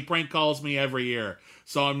 and now he prank calls me every year,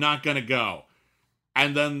 so I'm not going to go.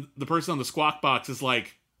 And then the person on the squawk box is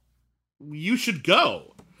like, you should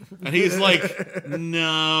go. And he's like,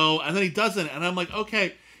 no. And then he doesn't. And I'm like,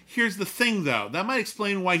 okay, here's the thing, though. That might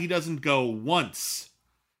explain why he doesn't go once.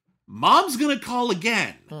 Mom's going to call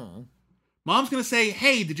again. Mom's going to say,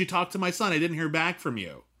 hey, did you talk to my son? I didn't hear back from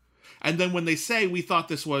you. And then when they say, we thought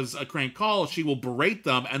this was a crank call, she will berate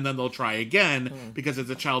them, and then they'll try again because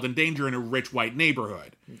it's a child in danger in a rich white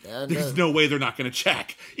neighborhood. There's no way they're not going to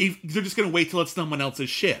check. They're just going to wait till it's someone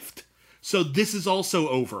else's shift. So this is also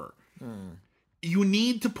over. You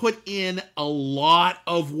need to put in a lot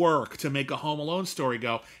of work to make a Home Alone story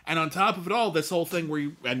go. And on top of it all, this whole thing where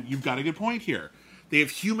and you've got a good point here. They have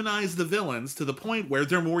humanized the villains to the point where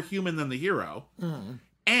they're more human than the hero.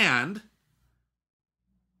 And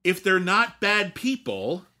if they're not bad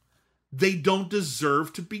people, they don't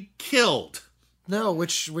deserve to be killed. No,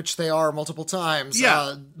 which they are multiple times.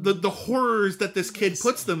 Yeah, the horrors that this kid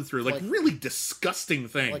puts them through, like really disgusting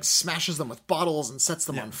things. Like smashes them with bottles and sets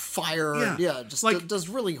them on fire. Just like, does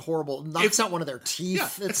really horrible, knocks out one of their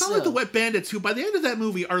teeth. Yeah, it's not like the Wet Bandits, who by the end of that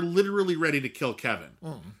movie are literally ready to kill Kevin.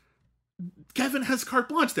 Kevin has carte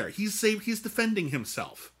blanche there. He's defending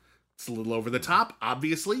himself. It's a little over the top,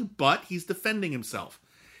 obviously, but he's defending himself.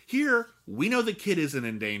 Here, we know the kid isn't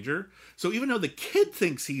in danger. So even though the kid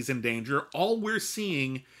thinks he's in danger, all we're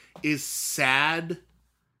seeing is sad,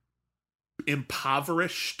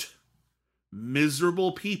 impoverished,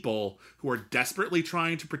 miserable people who are desperately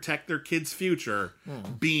trying to protect their kid's future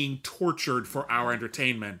being tortured for our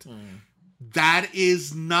entertainment. That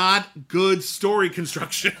is not good story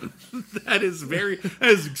construction. That is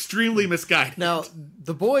extremely misguided. Now,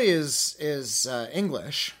 the boy is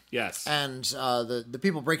English. Yes. And the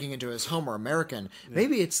people breaking into his home are American. Yeah.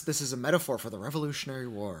 Maybe this is a metaphor for the Revolutionary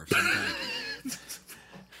War of some kind.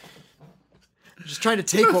 Just trying to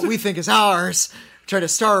take what we think is ours, try to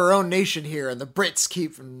start our own nation here, and the Brits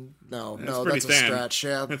keep... No, that's a stretch.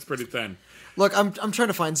 Yeah. That's pretty thin. Look, I'm trying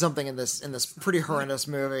to find something in this pretty horrendous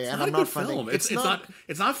movie, and I'm not finding. It's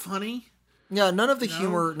not funny. Yeah, none of the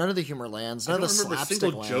humor lands. None of the slapstick lands. I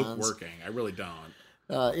don't remember a single joke working. I really don't.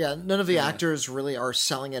 None of the actors really are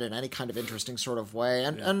selling it in any kind of interesting sort of way,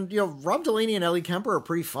 and Rob Delaney and Ellie Kemper are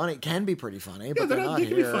pretty funny. Can be pretty funny, but they're not here.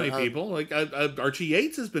 They can be funny people. Like Archie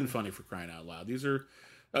Yates has been funny for crying out loud. These are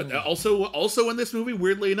also in this movie.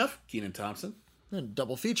 Weirdly enough, Kenan Thompson.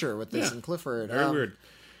 Double feature with this and Clifford. Very weird.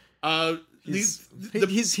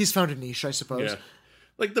 He's found a niche, I suppose. Yeah.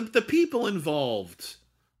 Like the people involved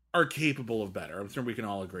are capable of better. I'm sure we can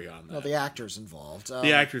all agree on that. Well, the actors involved.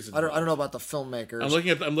 I don't know about the filmmakers.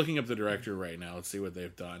 I'm looking up the director right now. Let's see what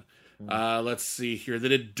they've done. Let's see here. They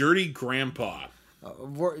did Dirty Grandpa.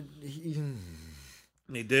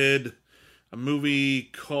 They did a movie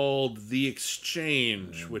called The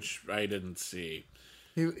Exchange, which I didn't see.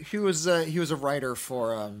 He was a writer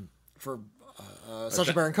for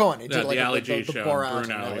Sacha Baron Cohen. He did the Ali G show, Borat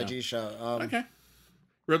and Ali G show. Okay.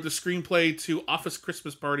 Wrote the screenplay to Office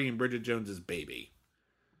Christmas Party and Bridget Jones's Baby.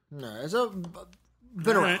 No, it's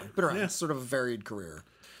been All around. right. Been around. Yeah. Sort of a varied career.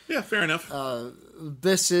 Yeah, fair enough.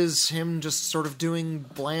 This is him just sort of doing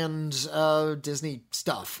bland Disney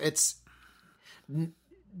stuff. It's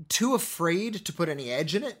too afraid to put any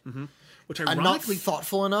edge in it. Mm-hmm. Which I'm not ironically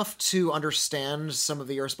thoughtful enough to understand some of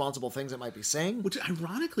the irresponsible things it might be saying. Which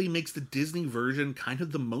ironically makes the Disney version kind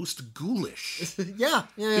of the most ghoulish. Yeah.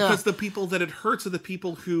 Because the people that it hurts are the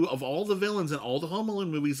people who, of all the villains in all the Home Alone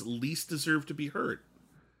movies, least deserve to be hurt.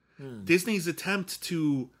 Disney's attempt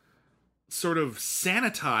to sort of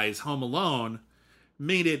sanitize Home Alone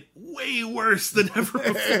made it way worse than ever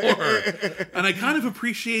before. And I kind of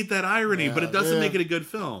appreciate that irony, but it doesn't make it a good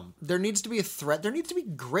film. There needs to be a threat. There needs to be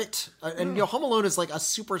grit. And Home Alone is like a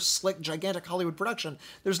super slick, gigantic Hollywood production.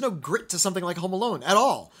 There's no grit to something like Home Alone at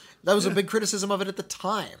all. That was a big criticism of it at the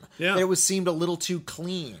time. Yeah. That it seemed a little too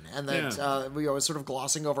clean, and that we was sort of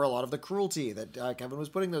glossing over a lot of the cruelty that Kevin was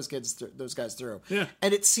putting those guys through. Yeah.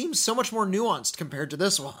 And it seems so much more nuanced compared to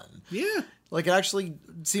this one. Yeah. Like, it actually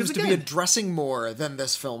seems to be again- addressing more than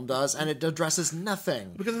this film does, and it addresses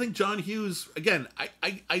nothing. Because I think John Hughes, again,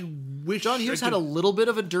 I wish... John Hughes I had could- a little bit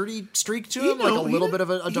of a dirty streak to him, He like a knew- little he bit of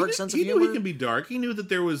a knew- dark he sense knew- of He knew humor. he can be dark. He knew that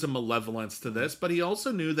there was a malevolence to this, but he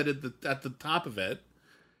also knew that at the top of it,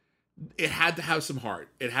 it had to have some heart.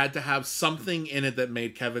 It had to have something in it that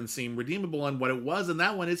made Kevin seem redeemable, and what it was, and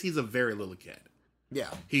that one is he's a very little kid. Yeah.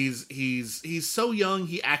 He's so young,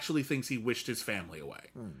 he actually thinks he wished his family away.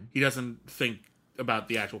 He doesn't think about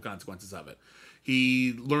the actual consequences of it.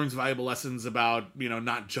 He learns valuable lessons about,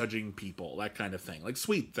 not judging people, that kind of thing, like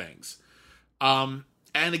sweet things. And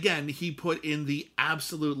again, he put in the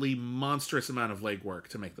absolutely monstrous amount of legwork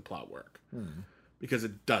to make the plot work. Because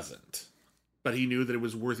it doesn't. But he knew that it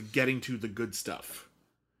was worth getting to the good stuff.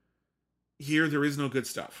 Here, there is no good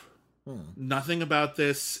stuff. Nothing about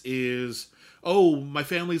this is, oh, my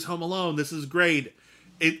family's home alone, this is great.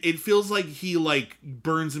 It feels like he,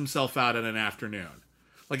 burns himself out in an afternoon.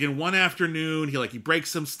 Like, in one afternoon, he breaks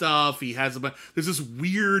some stuff, he has there's this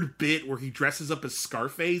weird bit where he dresses up as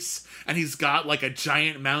Scarface, and he's got, a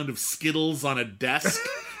giant mound of Skittles on a desk,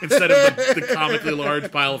 instead of the comically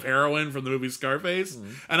large pile of heroin from the movie Scarface.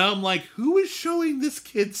 And I'm like, who is showing this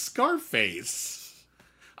kid Scarface?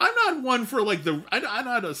 I'm not one for, I'm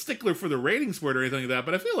not a stickler for the ratings for it or anything like that,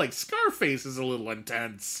 but I feel like Scarface is a little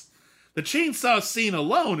intense. The chainsaw scene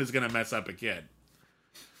alone is going to mess up a kid.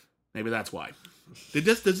 Maybe that's why.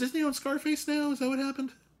 Does Disney own Scarface now? Is that what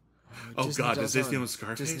happened? Disney God, does does Disney own- own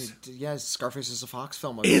Scarface? Scarface is a Fox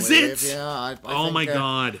film. I Is believe. it? Yeah. I Oh think, my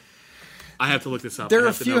God. I have to look this up. there I are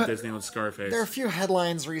have a to know if few- Disney owns Scarface. There are a few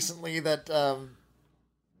headlines recently that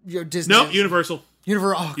Disney. No, Universal.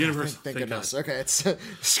 Universal. Oh, God, Universal, Thank thank goodness. God. Okay, it's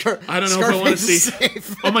I don't know if I want to Scarface is see.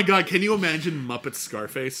 safe. Oh my God, can you imagine Muppet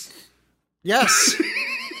Scarface? Yes.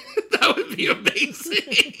 That would be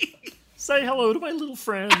amazing. Say hello to my little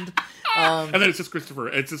friend. And then it's just Christopher.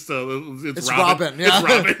 It's just it's Robin, yeah. It's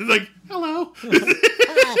Robin. It's like, hello.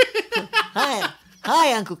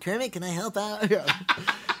 Hi, Uncle Kermit. Can I help out? Yeah.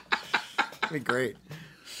 That'd be great.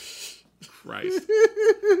 Christ.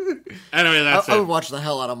 Anyway, that's I it. would watch the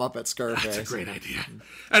hell out of Muppet Scarface. That's a great idea.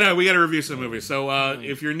 Anyway, we got to review some movies. So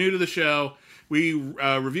if you're new to the show, we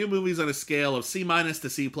review movies on a scale of C- to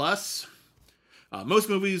C+. Most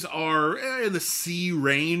movies are in the C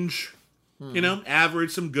range.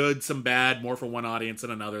 Average, some good, some bad, more for one audience than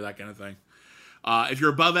another, that kind of thing. If you're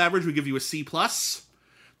above average, we give you a C+.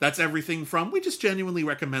 That's everything from, we just genuinely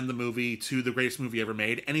recommend the movie, to the greatest movie ever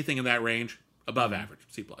made. Anything in that range, above average,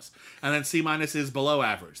 C+. And then C- is below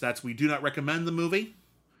average. That's, we do not recommend the movie,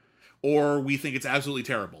 or we think it's absolutely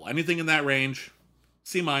terrible. Anything in that range,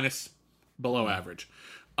 C-, below average.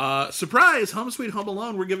 Surprise! Home Sweet Home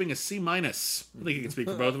Alone, we're giving a C-. I think you can speak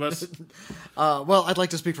for both of us. Well, I'd like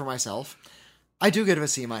to speak for myself. I do give it a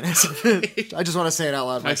C-. I just want to say it out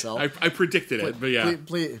loud myself. I predicted it, but yeah.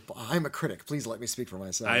 Please, I'm a critic. Please let me speak for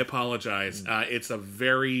myself. I apologize. It's a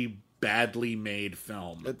very badly made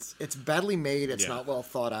film. It's badly made. It's Yeah. not well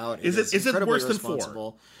thought out. Is it incredibly worse than 4?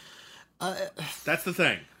 irresponsible. That's the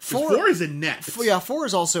thing. 4 4 is inept. Yeah, 4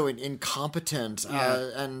 is also incompetent,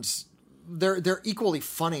 and they're equally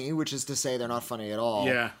funny, which is to say they're not funny at all.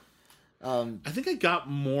 Yeah. I think I got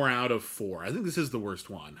more out of 4. I think this is the worst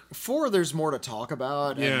one. 4, there's more to talk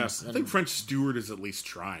about. Yeah. and, I think French Stewart is at least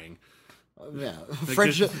trying. yeah,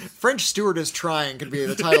 French Stewart is trying could be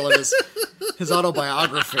the title of his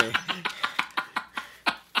autobiography.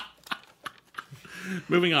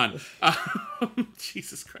 Moving on.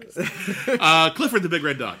 Jesus Christ. Clifford the Big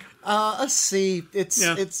Red Dog. A C.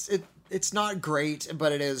 Yeah. It's not great,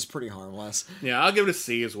 but it is pretty harmless. Yeah, I'll give it a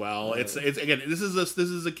C as well. It's again, this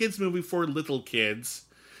is a kids movie for little kids,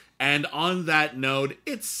 And on that note,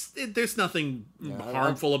 there's nothing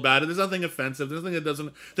harmful about it. There's nothing offensive. There's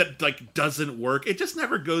nothing that doesn't work. It just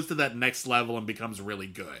never goes to that next level and becomes really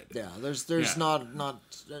good. Yeah, there's not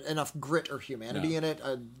enough grit or humanity in it,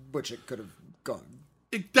 which it could have gone.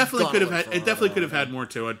 It definitely could have had. It definitely could have had more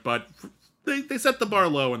to it, but they set the bar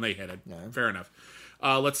low and they hit it. Yeah. Fair enough.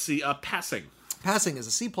 Let's see. Passing. Passing is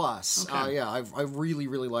a C+. Okay. I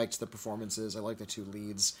really liked the performances. I like the two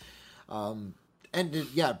leads. And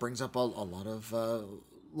it brings up a lot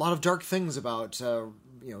of dark things about the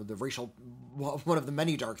racial. One of the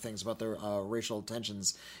many dark things about the racial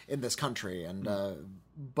tensions in this country, and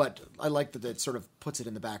but I like that it sort of puts it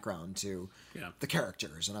in the background to the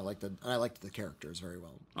characters, and I liked the characters very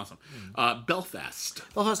well. Awesome. Belfast.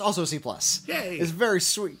 Belfast also C+. Yay! It's very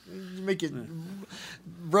sweet. Make you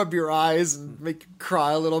rub your eyes and make you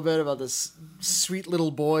cry a little bit about this sweet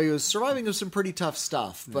little boy who's surviving some pretty tough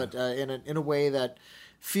stuff, but in a way that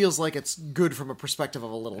feels like it's good from a perspective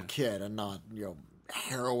of a little kid and not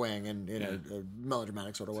harrowing and in a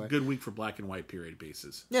melodramatic sort of way. Good week for black and white period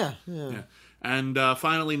pieces. Yeah. And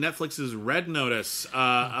finally, Netflix's Red Notice.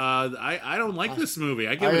 I don't like this movie.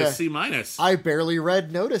 I give it a C-. I barely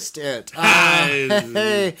noticed it. Did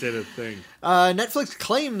a thing. Netflix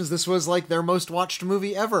claims this was like their most watched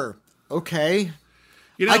movie ever. Okay.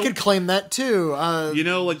 I could claim that too.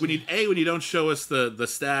 Like when you don't show us the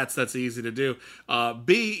stats, that's easy to do.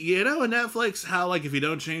 B, in Netflix, how like if you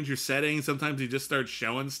don't change your settings, sometimes you just start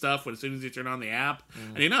showing stuff as soon as you turn on the app.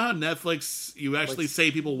 And you know how Netflix, you actually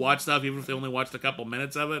say people watch stuff even if they only watched a couple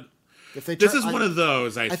minutes of it. This is one of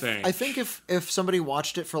those. I think. I think if somebody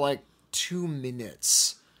watched it for like 2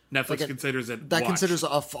 minutes. Netflix considers it that watched. Considers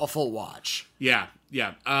a full watch. Yeah.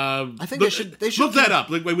 I think they should look that up.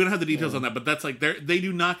 Like we don't have the details on that, but that's like they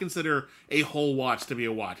do not consider a whole watch to be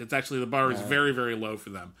a watch. It's actually the bar is very, very low for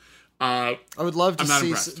them. I would love to see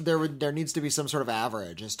impressed. There needs to be some sort of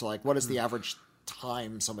average as to like what is the average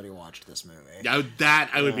time somebody watched this movie. Yeah, that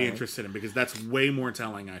I would be interested in because that's way more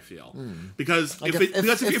telling. I feel because like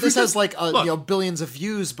if this has like billions of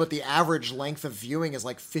views, but the average length of viewing is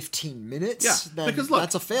like 15 minutes. Then because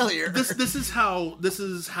that's a failure. This is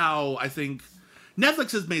how I think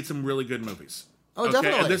Netflix has made some really good movies. Oh,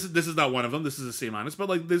 definitely. And this is not one of them. This is a C-, but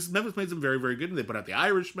like Netflix made some very, very good. And they put out The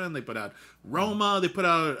Irishman. They put out Roma. They put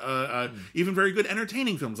out even very good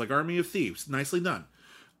entertaining films like Army of Thieves. Nicely done.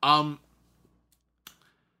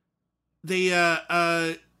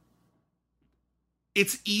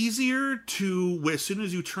 It's easier to, as soon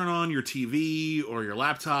as you turn on your TV or your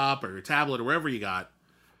laptop or your tablet or wherever you got,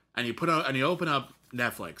 and you open up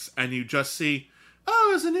Netflix and you just see, oh,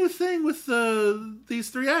 there's a new thing with these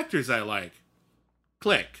 3 actors I like.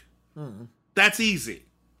 Click. That's easy.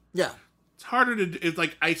 Yeah. It's harder to do. It's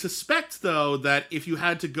like, I suspect though that if you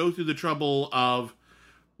had to go through the trouble of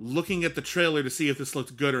looking at the trailer to see if this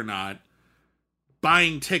looked good or not,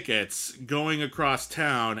 buying tickets, going across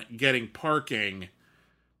town, getting parking,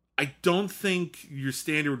 I don't think your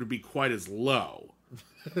standard would be quite as low.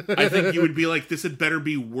 I think you would be like, this had better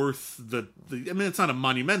be worth the I mean, it's not a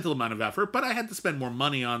monumental amount of effort, but I had to spend more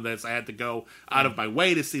money on this. I had to go out of my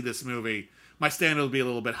way to see this movie. My standard would be a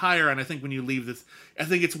little bit higher, and I think when you leave this, I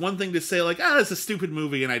think it's one thing to say like, it's a stupid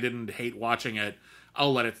movie and I didn't hate watching it.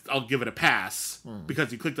 I'll give it a pass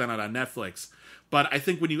because you clicked on it on Netflix. But I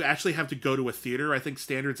think when you actually have to go to a theater, I think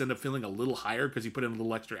standards end up feeling a little higher because you put in a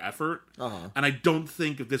little extra effort. And I don't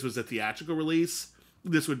think if this was a theatrical release,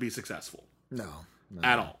 this would be successful. No.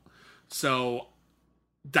 At all. So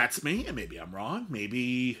that's me, and maybe I'm wrong.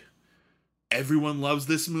 Maybe everyone loves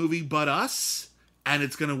this movie but us, and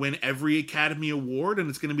it's going to win every Academy Award, and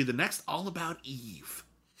it's going to be the next All About Eve.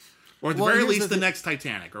 Or at the very least, the next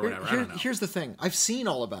Titanic, or whatever. I don't know. Here's the thing. I've seen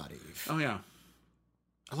All About Eve. Oh, yeah.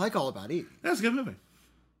 I like All About Eve. That's a good movie.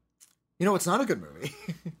 You know what's not a good movie?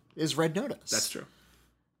 Is Red Notice. That's true.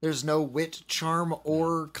 There's no wit, charm,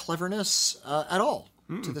 or cleverness at all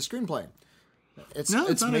to the screenplay. It's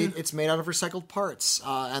made out of recycled parts,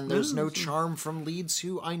 and there's no charm from leads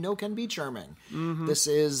who I know can be charming. This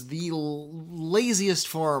is the laziest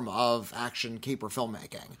form of action caper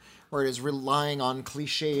filmmaking, where it is relying on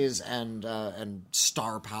cliches and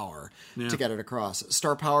star power to get it across.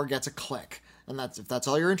 Star power gets a click, and if that's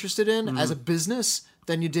all you're interested in as a business,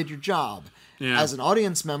 then you did your job. Yeah. As an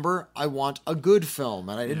audience member, I want a good film,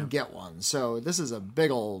 and I didn't get one. So this is a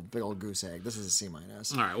big old goose egg. This is a C-. All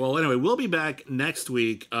right. Well, anyway, we'll be back next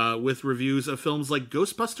week with reviews of films like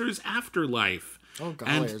Ghostbusters Afterlife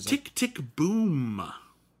and Tick, Tick, Boom.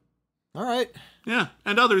 All right. Yeah,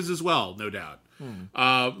 and others as well, no doubt.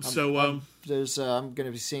 I'm going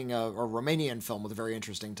to be seeing a Romanian film with a very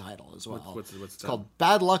interesting title as well. What's it's called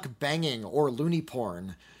Bad Luck Banging or Loony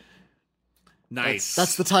Porn. Nice.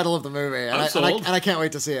 That's the title of the movie, and I can't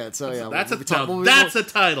wait to see it. So yeah, that's a title.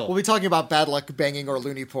 We'll be talking about Bad Luck Banging or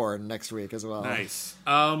Looney Porn next week as well. Nice.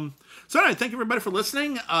 So anyway, thank you everybody for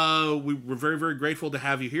listening. We're very, very grateful to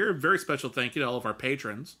have you here. Very special thank you to all of our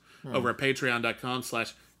patrons over at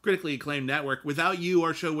patreon.com/critically acclaimed network. Without you,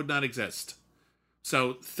 our show would not exist.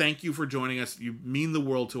 So thank you for joining us. You mean the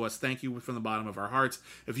world to us. Thank you from the bottom of our hearts.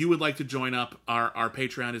 If you would like to join up, our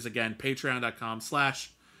Patreon is again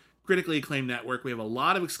patreon.com/critically acclaimed network. We have a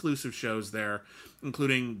lot of exclusive shows there,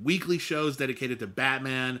 including weekly shows dedicated to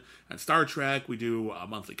Batman and Star Trek. We do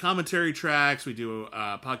monthly commentary tracks. We do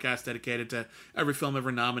a podcast dedicated to every film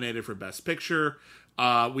ever nominated for Best Picture.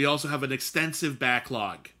 We also have an extensive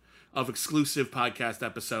backlog of exclusive podcast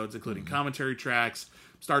episodes, including commentary tracks,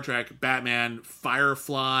 Star Trek, Batman,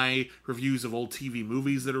 Firefly, reviews of old TV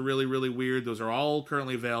movies that are really, really weird. Those are all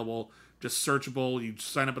currently available, just searchable. You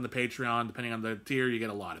sign up on the Patreon. Depending on the tier, you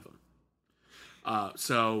get a lot of them.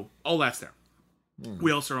 So all that's there.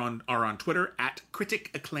 We also are on Twitter at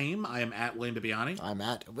Critic Acclaim. I am at William Bibiani. I'm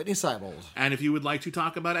at Whitney Seibold. And if you would like to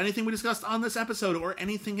talk about anything we discussed on this episode or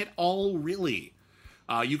anything at all, really,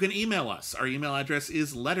 you can email us. Our email address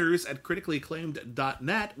is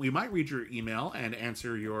letters@criticallyacclaimed.net. We might read your email and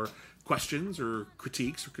answer your questions or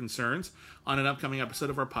critiques or concerns on an upcoming episode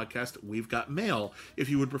of our podcast, We've Got Mail. If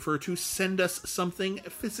you would prefer to send us something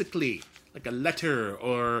physically, like a letter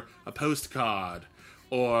or a postcard,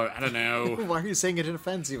 or, I don't know. Why are you saying it in a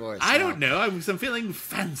fancy voice? I don't know. I'm feeling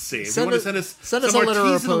fancy. If send you want to send us a letter or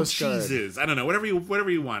a artisanal postcard. cheeses. I don't know. Whatever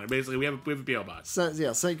you want. Basically, we have a P.O. box. So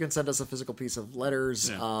you can send us a physical piece of letters.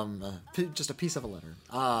 Yeah. Just a piece of a letter.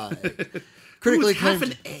 Critically acclaimed.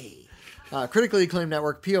 Half an A. Critically Acclaimed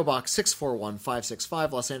Network, P.O. Box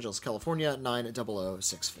 641565, Los Angeles, California,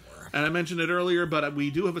 90064. And I mentioned it earlier, but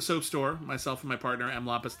we do have a soap store, myself and my partner, M.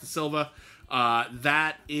 Lapis de Silva.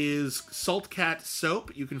 That is Saltcat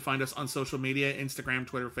Soap. You can find us on social media, Instagram,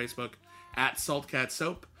 Twitter, Facebook, at Saltcat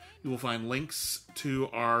Soap. You will find links to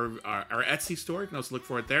our Etsy store. You can also look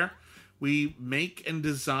for it there. We make and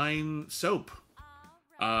design soap.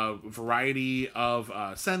 Variety of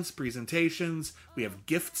scents, presentations. We have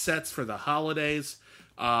gift sets for the holidays.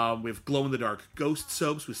 We have glow-in-the-dark ghost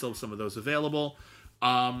soaps. We still have some of those available.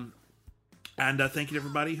 And thank you to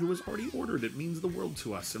everybody who has already ordered. It means the world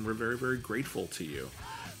to us, and we're very, very grateful to you.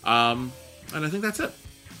 And I think that's it.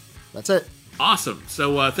 That's it. Awesome.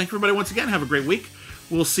 So thank you, everybody, once again. Have a great week.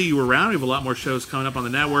 We'll see you around. We have a lot more shows coming up on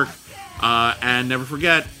the network. And never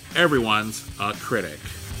forget, everyone's a critic.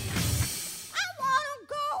 I want to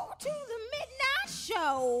go to the midnight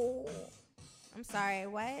show. I'm sorry,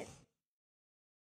 what?